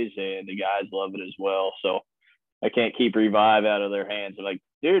anyways, and the guys love it as well. So I can't keep Revive out of their hands. I'm like,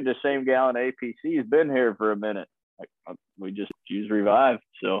 dude, the same gallon APC has been here for a minute. Like, we just use Revive.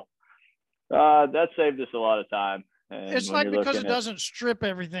 So that saved us a lot of time. And it's like because it doesn't strip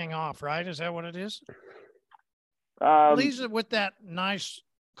everything off, right? Is that what it is? Leaves it with that nice,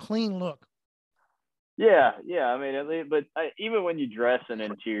 clean look. Yeah. I mean, even when you dress an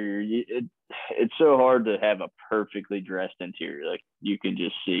interior, it's so hard to have a perfectly dressed interior. Like you can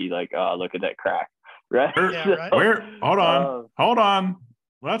just see, like, oh, look at that crack, right? Yeah, right. Hold on.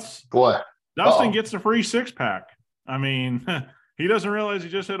 Dustin gets a free 6-pack. I mean, he doesn't realize he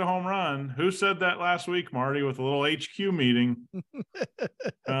just hit a home run. Who said that last week, Marty, with a little HQ meeting?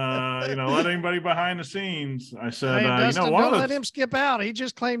 Let anybody behind the scenes. I said, Dustin, don't let him skip out. He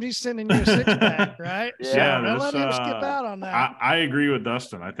just claimed he's sending you a 6-pack, right? Yeah, don't let him skip out on that. I agree with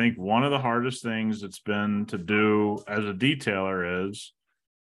Dustin. I think one of the hardest things it's been to do as a detailer is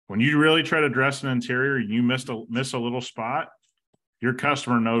when you really try to dress an interior and you miss a little spot, your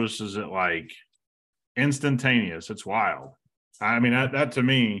customer notices it like instantaneous. It's wild. I mean, that to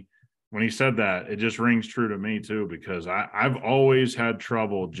me, when he said that, it just rings true to me too, because I've always had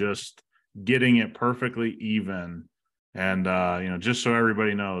trouble just getting it perfectly even. And, just so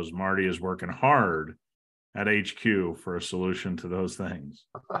everybody knows, Marty is working hard at HQ for a solution to those things.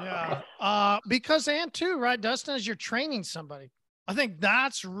 Yeah. Because, and too, right, Dustin, as you're training somebody, I think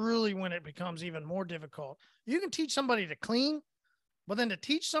that's really when it becomes even more difficult. You can teach somebody to clean, but then to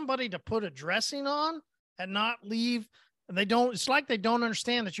teach somebody to put a dressing on and not leave, it's like they don't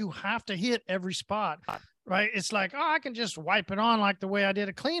understand that you have to hit every spot, right? It's like, oh, I can just wipe it on like the way I did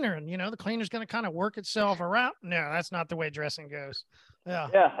a cleaner. And, the cleaner's going to kind of work itself around. No, that's not the way dressing goes. Yeah.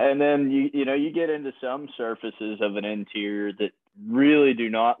 Yeah. And then, you get into some surfaces of an interior that really do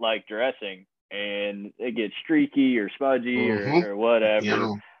not like dressing, and it gets streaky or smudgy or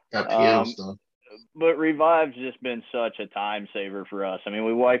whatever. Piano stuff. But Revive's just been such a time saver for us. I mean,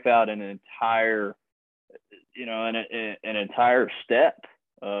 we wipe out an entire step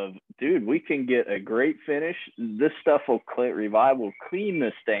of, dude, we can get a great finish. This stuff Revive will clean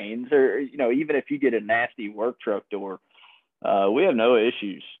the stains, or, even if you get a nasty work truck door, we have no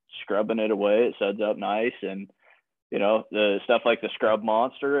issues scrubbing it away. It suds up nice. And, the stuff like the Scrub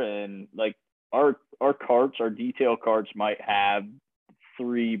Monster, and like our detail carts might have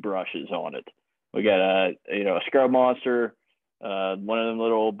 3 brushes on it. We got a Scrub Monster, one of them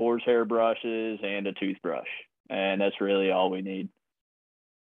little boar's hair brushes, and a toothbrush. And that's really all we need.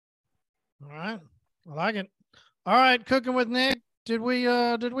 All right. I like it. All right. Cooking with Nick. Did we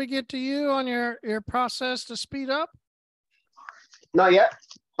get to you on your process to speed up? Not yet.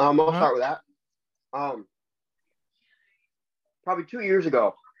 I'll start with that. Probably 2 years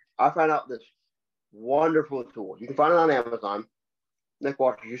ago, I found out this wonderful tool. You can find it on Amazon. Nick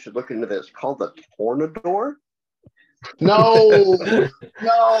Walker, you should look into this. It's called the Tornador. No.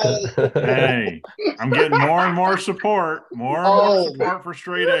 Hey, I'm getting more and more support. More support for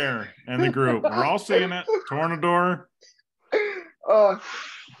Straight Air in the group. We're all seeing it. Tornador.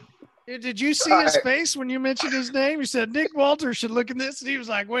 Did you see his face when you mentioned his name? You said Nick Walter should look at this, and he was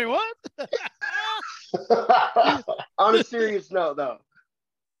like, "Wait, what?" On a serious note, though,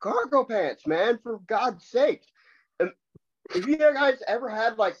 cargo pants, man, for God's sake. If you guys ever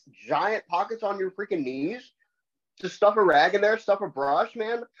had like giant pockets on your freaking knees, just stuff a rag in there, stuff a brush,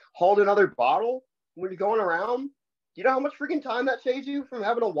 man, hold another bottle when you're going around. You know how much freaking time that saves you from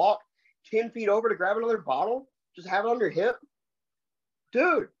having to walk 10 feet over to grab another bottle? Just have it on your hip.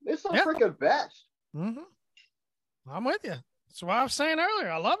 Dude, it's the freaking best. Mm-hmm. I'm with you. That's what I was saying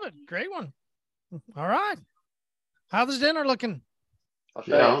earlier. I love it. Great one. All right. How's the dinner looking? I'll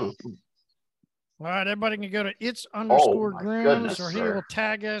say Yeah. it. All right, everybody can go to my its_grooms, goodness, or he sir. will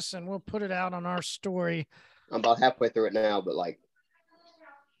tag us and we'll put it out on our story. I'm about halfway through it now, but like,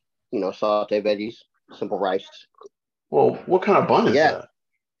 saute veggies, simple rice. Well, what kind of bun is Yeah. that?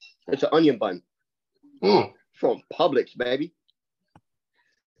 It's an onion bun Mm. from Publix, baby.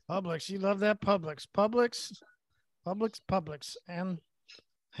 Publix, you love that Publix. Publix. And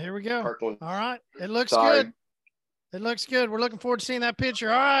here we go. Kirkland. All right, it looks Sorry. good. It looks good. We're looking forward to seeing that picture.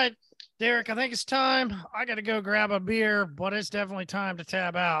 All right, Derek, I think it's time. I got to go grab a beer, but it's definitely time to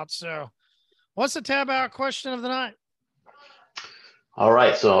tab out. So what's the tab out question of the night? All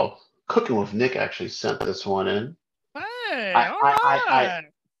right, so Cooking with Nick actually sent this one in. Hey, I- all I- right.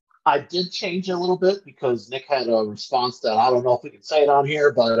 I did change it a little bit because Nick had a response that I don't know if we can say it on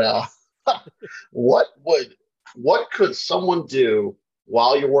here, but what could someone do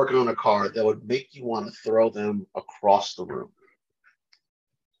while you're working on a car that would make you want to throw them across the room?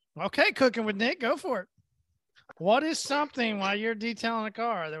 Okay, Cooking with Nick, go for it. What is something while you're detailing a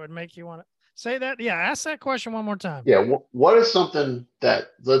car that would make you want to say that? Yeah, ask that question one more time. Yeah, what is something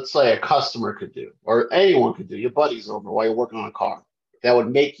that, let's say, a customer could do or anyone could do, your buddies over while you're working on a car, that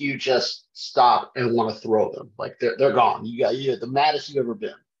would make you just stop and want to throw them? Like they're gone. You're the maddest you've ever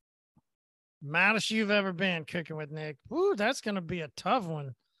been. Maddest you've ever been, Cooking with Nick. Ooh, that's going to be a tough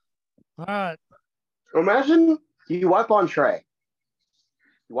one. All right. Imagine you wipe on tray.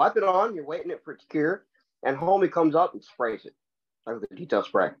 You wipe it on, you're waiting it for it to cure, and homie comes up and sprays it. Like with a detail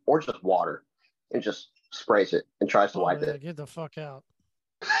spray. Or just water. And just sprays it and tries to wipe yeah, it. Get the fuck out.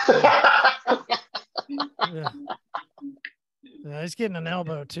 Yeah, he's getting an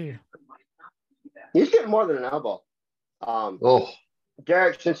elbow too. He's getting more than an elbow. Oh,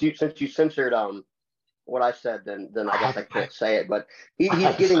 Derek, since you censored what I said, then I guess I can't say it. But he's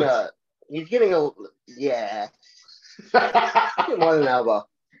getting a yeah. He's getting more than an elbow.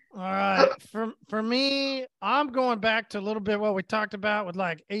 All right. For me, I'm going back to a little bit what we talked about with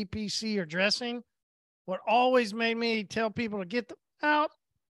like APC or dressing. What always made me tell people to get them out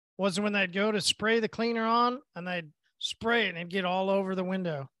was when they'd go to spray the cleaner on and they'd spray it and it'd get all over the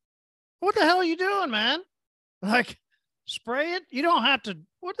window. What the hell are you doing, man? Like, spray it. You don't have to.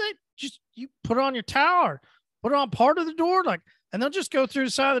 You put it on your towel or put it on part of the door, like, and they'll just go through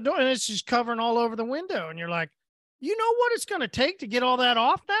the side of the door and it's just covering all over the window. And you're like, you know what it's going to take to get all that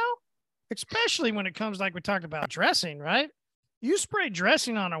off now? Especially when it comes, like we talked about, dressing, right? You spray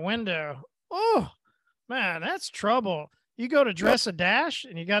dressing on a window. Oh, man, that's trouble. You go to dress a dash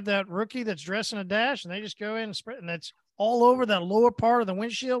and you got that rookie that's dressing a dash and they just go in and spray, and it's all over that lower part of the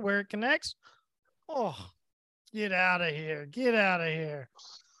windshield where it connects. Oh, get out of here. Get out of here.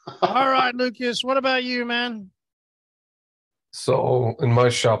 All right, Lucas, what about you, man? So in my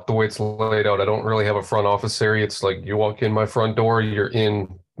shop, the way it's laid out, I don't really have a front office area. It's like you walk in my front door, you're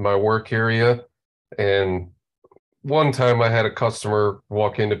in my work area. And one time I had a customer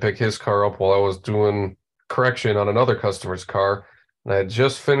walk in to pick his car up while I was doing correction on another customer's car. And I had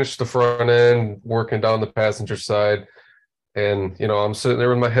just finished the front end, working down the passenger side. And, I'm sitting there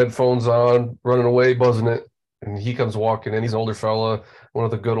with my headphones on, running away, buzzing it. And he comes walking in. He's an older fella, one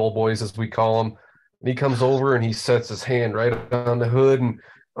of the good old boys, as we call him. And he comes over and he sets his hand right on the hood and,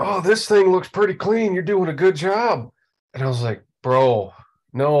 oh, this thing looks pretty clean. You're doing a good job. And I was like, bro,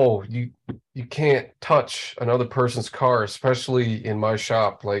 no, you can't touch another person's car, especially in my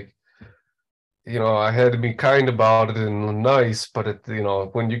shop. Like, I had to be kind about it and nice, but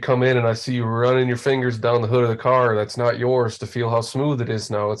when you come in and I see you running your fingers down the hood of the car, that's not yours to feel how smooth it is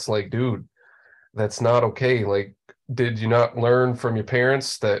now. It's like, dude, that's not okay. Like, did you not learn from your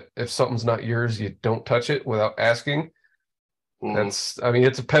parents that if something's not yours, you don't touch it without asking? It's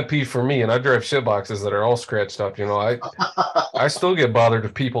a pet peeve for me, and I drive shit boxes that are all scratched up. I still get bothered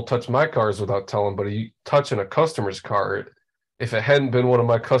if people touch my cars without telling, but you touching a customer's car, if it hadn't been one of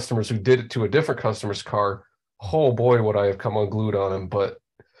my customers who did it to a different customer's car, oh boy, would I have come unglued on him. But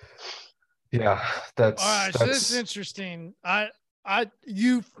yeah, that's all right. So this is interesting.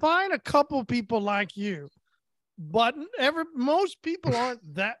 You find a couple people like you, but most people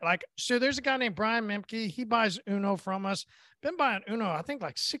aren't that like. So there's a guy named Brian Memke. He buys Uno from us. Been buying Uno, I think,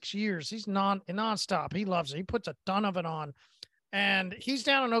 like 6 years. He's nonstop. He loves it. He puts a ton of it on, and he's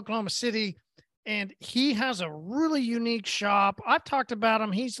down in Oklahoma City, and he has a really unique shop. I've talked about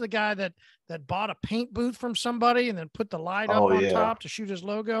him. He's the guy that bought a paint booth from somebody and then put the light up on top to shoot his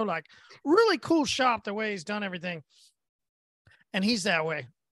logo. Like, really cool shop the way he's done everything. And he's that way.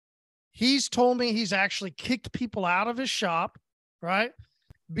 He's told me he's actually kicked people out of his shop, right?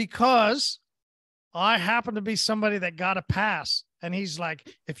 Because I happen to be somebody that got a pass. And he's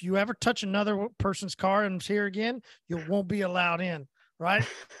like, if you ever touch another person's car and it's here again, you won't be allowed in. Right.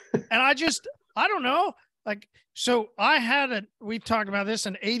 And I don't know. Like, so we've talked about this,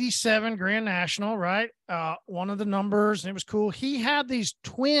 an 87 Grand National, right? One of the numbers, and it was cool. He had these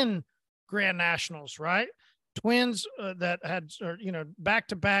twin Grand Nationals, right? Twins that had,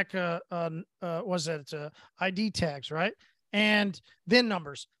 back-to-back, ID tags, right? And VIN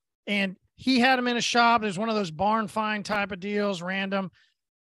numbers. And he had them in a shop. There's one of those barn find type of deals, random.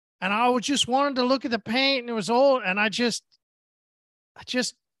 And I just wanted to look at the paint, and it was old. And I just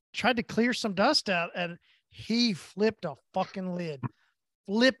tried to clear some dust out, and he flipped a fucking lid,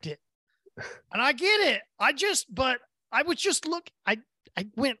 flipped it. And I get it. But I was just I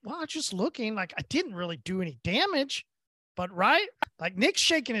went, well, I was just looking, like I didn't really do any damage, but right. Like Nick's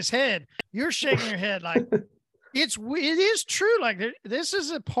shaking his head. You're shaking your head. Like it is true. Like this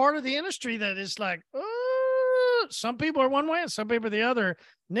is a part of the industry that is like, some people are one way and some people are the other.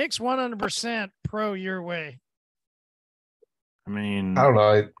 Nick's 100% pro your way. I mean, I don't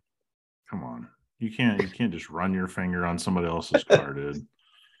know. Come on. You can't just run your finger on somebody else's car, dude.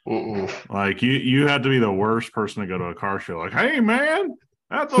 Like you have to be the worst person to go to a car show. Like, hey man,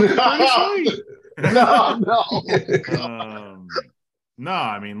 that looks pretty sweet. No,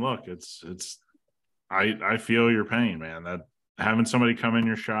 I mean, look, it's I feel your pain, man. That having somebody come in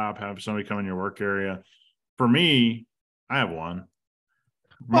your shop, have somebody come in your work area. For me, I have one.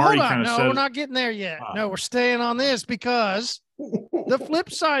 Marty kind of said, we're not getting there yet. No, we're staying on this because the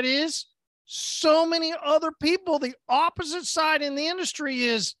flip side is so many other people, the opposite side in the industry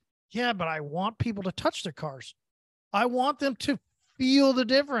is, yeah, but I want people to touch their cars. I want them to feel the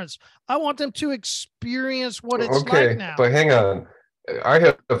difference. I want them to experience what it's like now. But hang on. I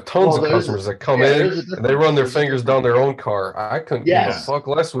have tons of customers that come in and they run their fingers down their own car. I couldn't give a fuck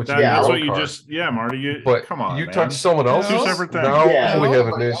less with you. That's what you just, Marty. But come on, you man. touch someone else's. Two separate things. Now we have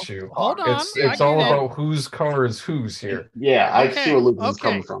an issue. Hold on. It's all about whose car is whose here. Yeah, I see where Luke is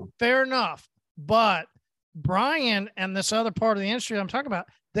coming from. Fair enough. But Brian and this other part of the industry I'm talking about,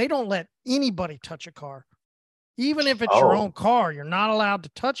 they don't let anybody touch a car. Even if it's your own car, you're not allowed to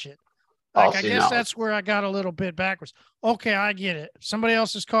touch it. Like, I guess that's where I got a little bit backwards. Okay, I get it. Somebody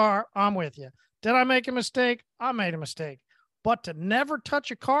else's car, I'm with you. Did I make a mistake? I made a mistake. But to never touch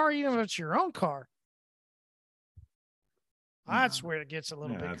a car, even if it's your own car, that's where it gets a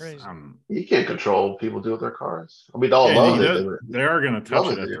little bit crazy. You can't control what people do with their cars. I mean, they all love it. They are going to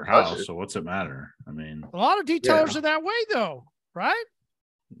touch it at their house, so what's it matter? I mean, a lot of detailers are that way, though, right?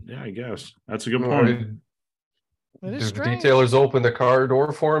 Yeah, I guess. That's a good point. Do the detailers open the car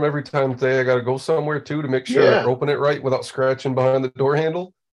door for them every time I got to go somewhere too to make sure I open it right without scratching behind the door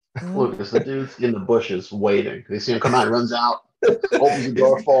handle? Look, the dude's in the bushes waiting. They see him come out, runs out, opens the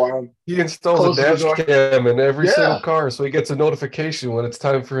door for him. He installs a dash cam in every single car, so he gets a notification when it's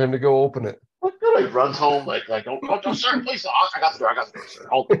time for him to go open it. He runs home like don't sir, please. I got the door, sir.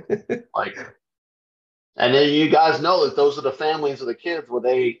 Hold on. And then you guys know that those are the families of the kids where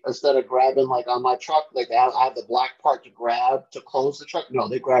they, instead of grabbing like on my truck, like I have the black part to grab to close the truck. No,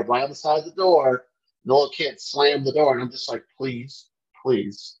 they grab right on the side of the door. The little kid slam the door. And I'm just like, please,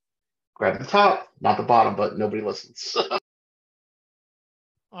 grab the top, not the bottom, but nobody listens.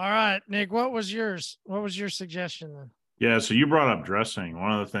 All right, Nick, what was yours? What was your suggestion then? Yeah. So you brought up dressing.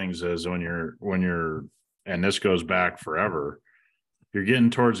 One of the things is when you're, and this goes back forever, you're getting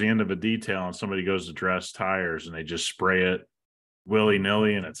towards the end of a detail and somebody goes to dress tires and they just spray it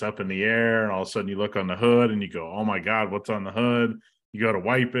willy-nilly and it's up in the air. And all of a sudden you look on the hood and you go, oh my God, what's on the hood? You go to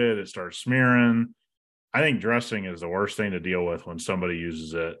wipe it, it starts smearing. I think dressing is the worst thing to deal with when somebody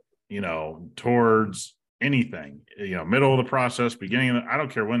uses it, towards anything, middle of the process, beginning of I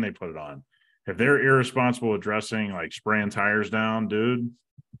don't care when they put it on. If they're irresponsible with dressing, like spraying tires down, dude,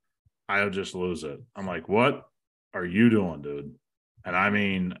 I'll just lose it. I'm like, what are you doing, dude? And I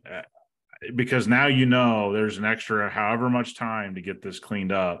mean, because now there's an extra however much time to get this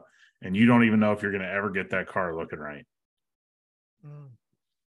cleaned up, and you don't even know if you're going to ever get that car looking right.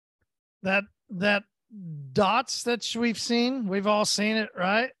 That dots that we've all seen it,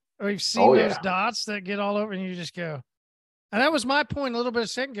 right? We've seen those dots that get all over, and you just go. And that was my point a little bit a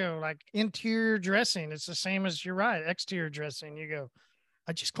second ago, like interior dressing. It's the same as you're right, exterior dressing. You go,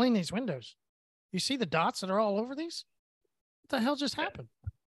 I just cleaned these windows. You see the dots that are all over these? What the hell just happened?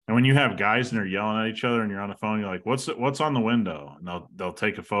 And when you have guys and they're yelling at each other and you're on the phone, you're like, what's on the window? And they'll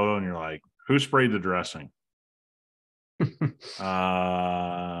take a photo and you're like, who sprayed the dressing?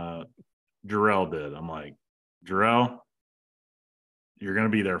 Jarrell did. I'm like, Jarrell, you're going to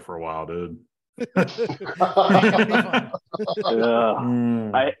be there for a while, dude. I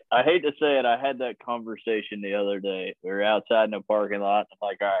hate to say it. I had that conversation the other day. We were outside in a parking lot. I'm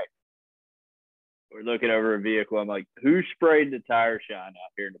like, all right, we're looking over a vehicle. I'm like, who sprayed the tire shine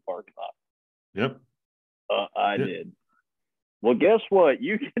out here in the parking lot? Yep. I did. Well, guess what?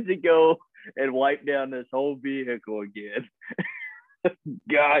 You get to go and wipe down this whole vehicle again.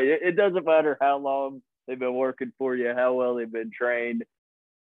 God, it doesn't matter how long they've been working for you, how well they've been trained.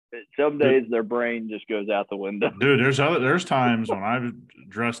 Some days their brain just goes out the window. Dude, there's times when I've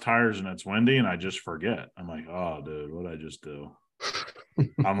dressed tires and it's windy and I just forget. I'm like, oh, dude, what did I just do?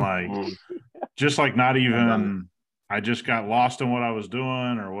 I'm like, just like not even. I just got lost in what I was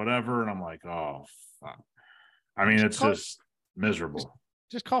doing or whatever, and I'm like, oh, fuck. I mean, it's just miserable.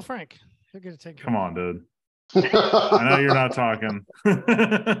 Just call Frank. He'll get it taken. Come on, dude. I know you're not talking.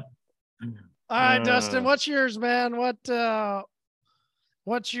 All right, Dustin, what's yours, man?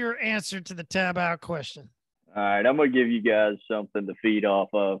 What's your answer to the tab out question? All right, I'm going to give you guys something to feed off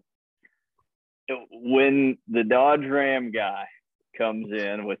of. When the Dodge Ram guy comes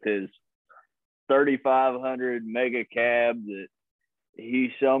in with his 3,500 mega cab that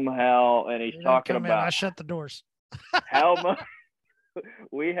he somehow, and he's talking about. I shut the doors. How much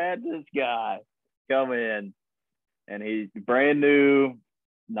we had this guy come in and he's brand new,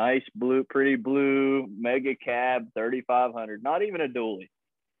 nice blue, pretty blue mega cab, 3,500, not even a dually.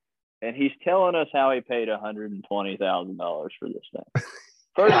 And he's telling us how he paid $120,000 for this thing.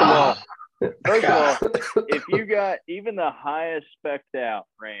 First of all, if you got even the highest spec'd out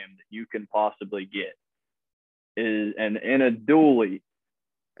Ram that you can possibly get is, and in a dually,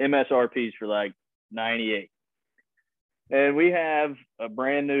 MSRP's for like 98. And we have a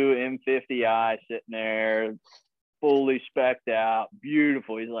brand new M50i sitting there, fully spec'd out,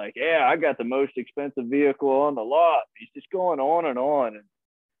 beautiful. He's like, yeah, I got the most expensive vehicle on the lot. He's just going on and on. And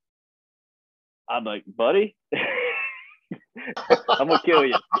I'm like, buddy, I'm gonna kill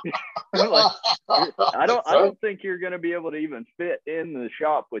you. Like, I don't think you're gonna be able to even fit in the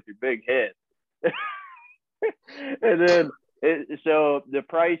shop with your big head. And then so the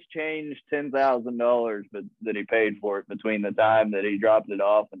price changed $10,000, but that he paid for it between the time that he dropped it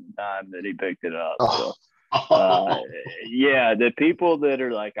off and the time that he picked it up. So, yeah, the people that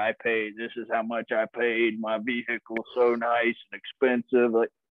are like, I paid, this is how much I paid. My vehicle's so nice and expensive. Like,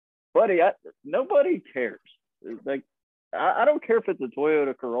 buddy, nobody cares. Like, I don't care if it's a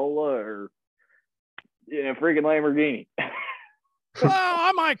Toyota Corolla or freaking Lamborghini. Well,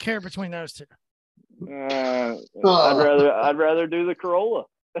 I might care between those two. I'd rather do the Corolla.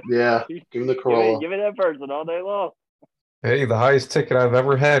 Yeah, give me the Corolla. Give me that person all day long. Hey, the highest ticket I've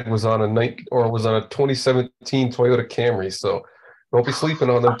ever had was on a 2017 Toyota Camry. So don't be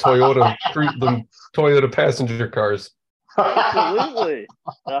sleeping on them Toyota passenger cars. Absolutely.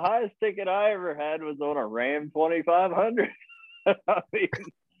 The highest ticket I ever had was on a Ram 2500. I mean,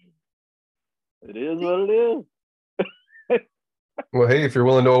 it is what it is. Well, hey, if you're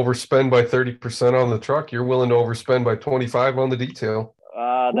willing to overspend by 30% on the truck, you're willing to overspend by 25 on the detail.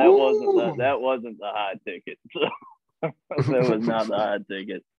 That wasn't the high ticket. So that was not the high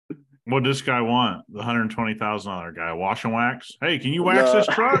ticket. What does this guy want? The $120,000 guy, wash and wax. Hey, can you wax this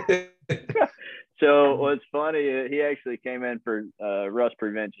truck? So what's funny, he actually came in for rust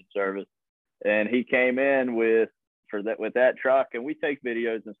prevention service, and he came in with that truck, and we take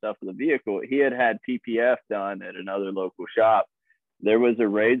videos and stuff of the vehicle. He had PPF done at another local shop. There was a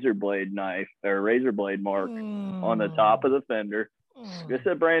razor blade knife or a razor blade mark on the top of the fender. This is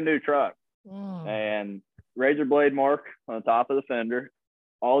a brand new truck, and razor blade mark on the top of the fender.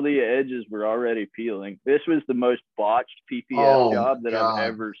 All the edges were already peeling. This was the most botched PPF job that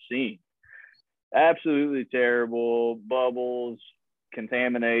I've ever seen. Absolutely terrible, bubbles,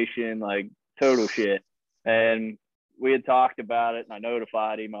 contamination, like total shit. And we had talked about it, and I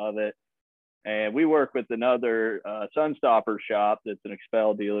notified him of it. And we work with another Sunstopper shop that's an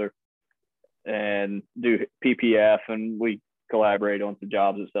Expel dealer and do PPF, and we collaborate on some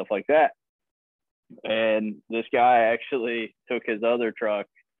jobs and stuff like that. And this guy actually took his other truck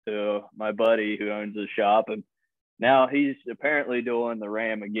to my buddy who owns the shop, and now he's apparently doing the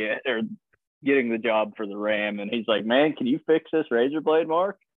Ram again, or getting the job for the Ram. And he's like, man, can you fix this razor blade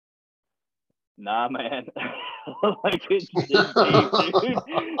mark? Nah, man. Like, it's deep, dude.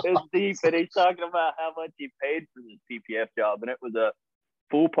 It's deep. And he's talking about how much he paid for this PPF job. And it was a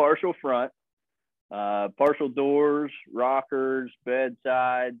full partial front, partial doors, rockers,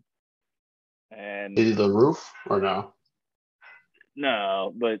 bedside. And Did the roof or no?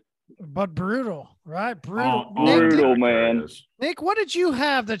 No, but brutal, right? Brutal. Brutal, man. Nick, what did you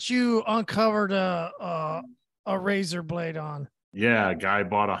have that you uncovered a razor blade on? Yeah, a guy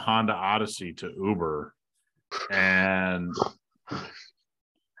bought a Honda Odyssey to Uber, and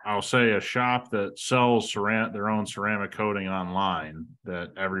I'll say a shop that sells their own ceramic coating online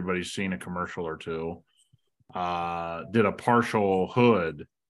that everybody's seen a commercial or two, did a partial hood,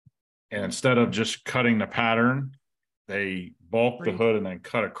 and instead of just cutting the pattern, they bulked the hood and then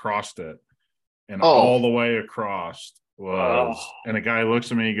cut across it, and all the way across was. And a guy looks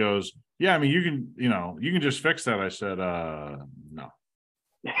at me, he goes, "Yeah, I mean, you can just fix that." I said, "No,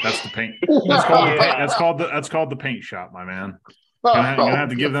 that's the paint. That's called the paint. That's called the paint shop, my man. I'm gonna have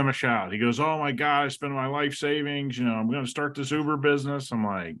to give them a shout." He goes, "Oh my God, I spent my life savings. I'm going to start this Uber business." I'm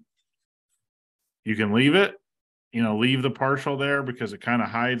like, "You can leave it, leave the partial there because it kind of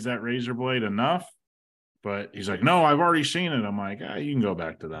hides that razor blade enough." But he's like, "No, I've already seen it." I'm like, "You can go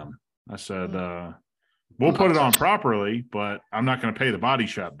back to them." I said, "We'll put it on properly, but I'm not going to pay the body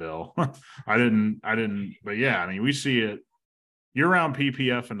shop bill." I didn't. But yeah, I mean, we see it. You're around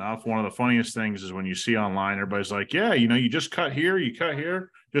PPF enough. One of the funniest things is when you see online, everybody's like, "Yeah, you just cut here, you cut here.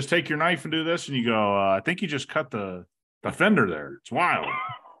 Just take your knife and do this." And you go, "I think you just cut the fender there." It's wild.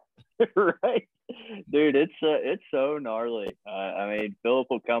 Right. Dude, it's so gnarly. I mean, Philip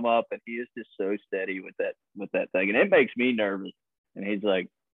will come up and he is just so steady with that thing, and it makes me nervous. And he's like,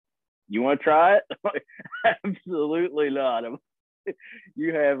 "You want to try it?" I'm like, "Absolutely not."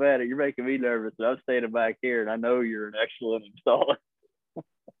 You have at it. You're making me nervous. I'm standing back here, and I know you're an excellent installer.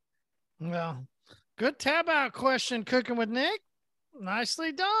 Well, good tab out question, Cooking with Nick.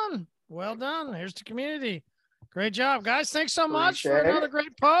 Nicely done. Well done. Here's the community. Great job, guys. Thanks so much for another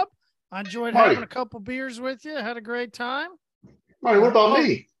great pub. I enjoyed having a couple beers with you. Had a great time. Marty, what about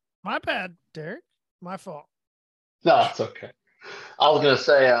me? My bad, Derek. My fault. No, it's okay. I was gonna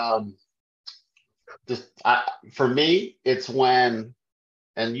say, for me, it's when,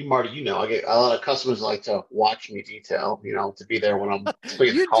 and you, Marty, I get a lot of customers like to watch me detail, to be there when I'm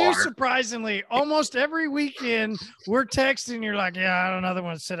cleaning the car. You do, surprisingly. Almost every weekend, we're texting. You're like, "Yeah, I don't know, another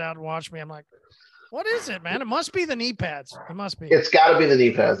one sit out and watch me." I'm like, "What is it, man? It must be the knee pads. It must be." It's got to be the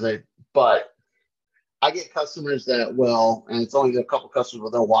knee pads. But I get customers that will, and it's only a couple customers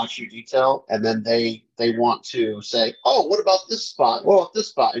where they'll watch you detail, and then they want to say, "Oh, what about this spot? What about this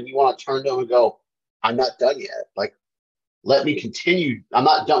spot?" And you want to turn to them and go, "I'm not done yet. Like, let me continue. I'm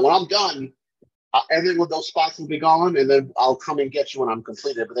not done. When I'm done, everything with those spots will be gone, and then I'll come and get you when I'm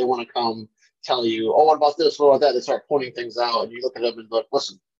completed." But they want to come tell you, "Oh, what about this? What about that?" They start pointing things out, and you look at them and look,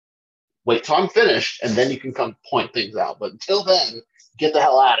 "Listen, wait till I'm finished, and then you can come point things out. But until then, get the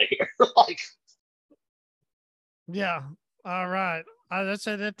hell out of here." Like, yeah. All right. That's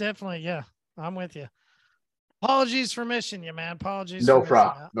that definitely. Yeah, I'm with you. Apologies for missing you, man. Apologies. No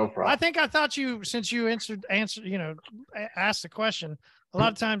problem. No problem. I thought you, since you asked the question, a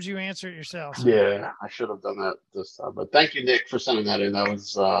lot of times you answer it yourself. So. Yeah, I should have done that this time. But thank you, Nick, for sending that in. That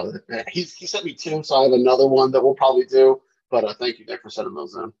was he sent me two, so I have another one that we'll probably do. But thank you, Nick, for sending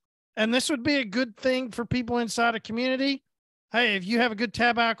those in. And this would be a good thing for people inside a community. Hey, if you have a good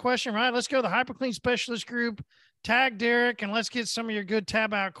tab out question, right? Let's go to the HyperClean Specialist Group. Tag Derek, and let's get some of your good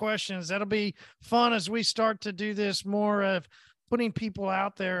tab out questions. That'll be fun as we start to do this more of putting people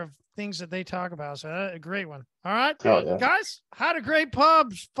out there of things that they talk about. So a great one. All right, guys, had a great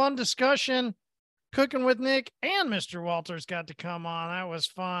pub, fun discussion. Cooking with Nick and Mr. Walters got to come on. That was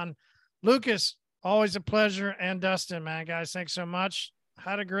fun. Lucas, always a pleasure. And Dustin, man, guys, thanks so much.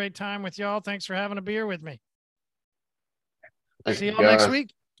 Had a great time with y'all. Thanks for having a beer with me. See y'all next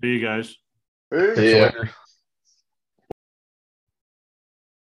week. See you guys. See you later.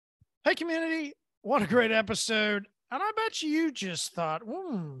 Hey, community, what a great episode. And I bet you just thought,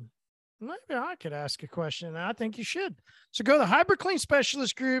 maybe I could ask a question. And I think you should. So go to the HyperClean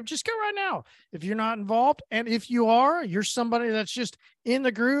Specialist Group. Just go right now. If you're not involved, and if you are, you're somebody that's just in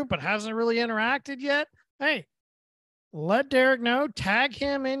the group but hasn't really interacted yet, hey, let Derek know. Tag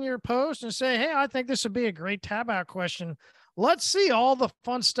him in your post and say, "Hey, I think this would be a great tab out question." Let's see all the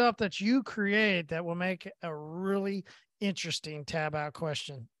fun stuff that you create that will make a really interesting tab out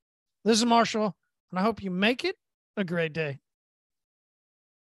question. This is Marshall, and I hope you make it a great day.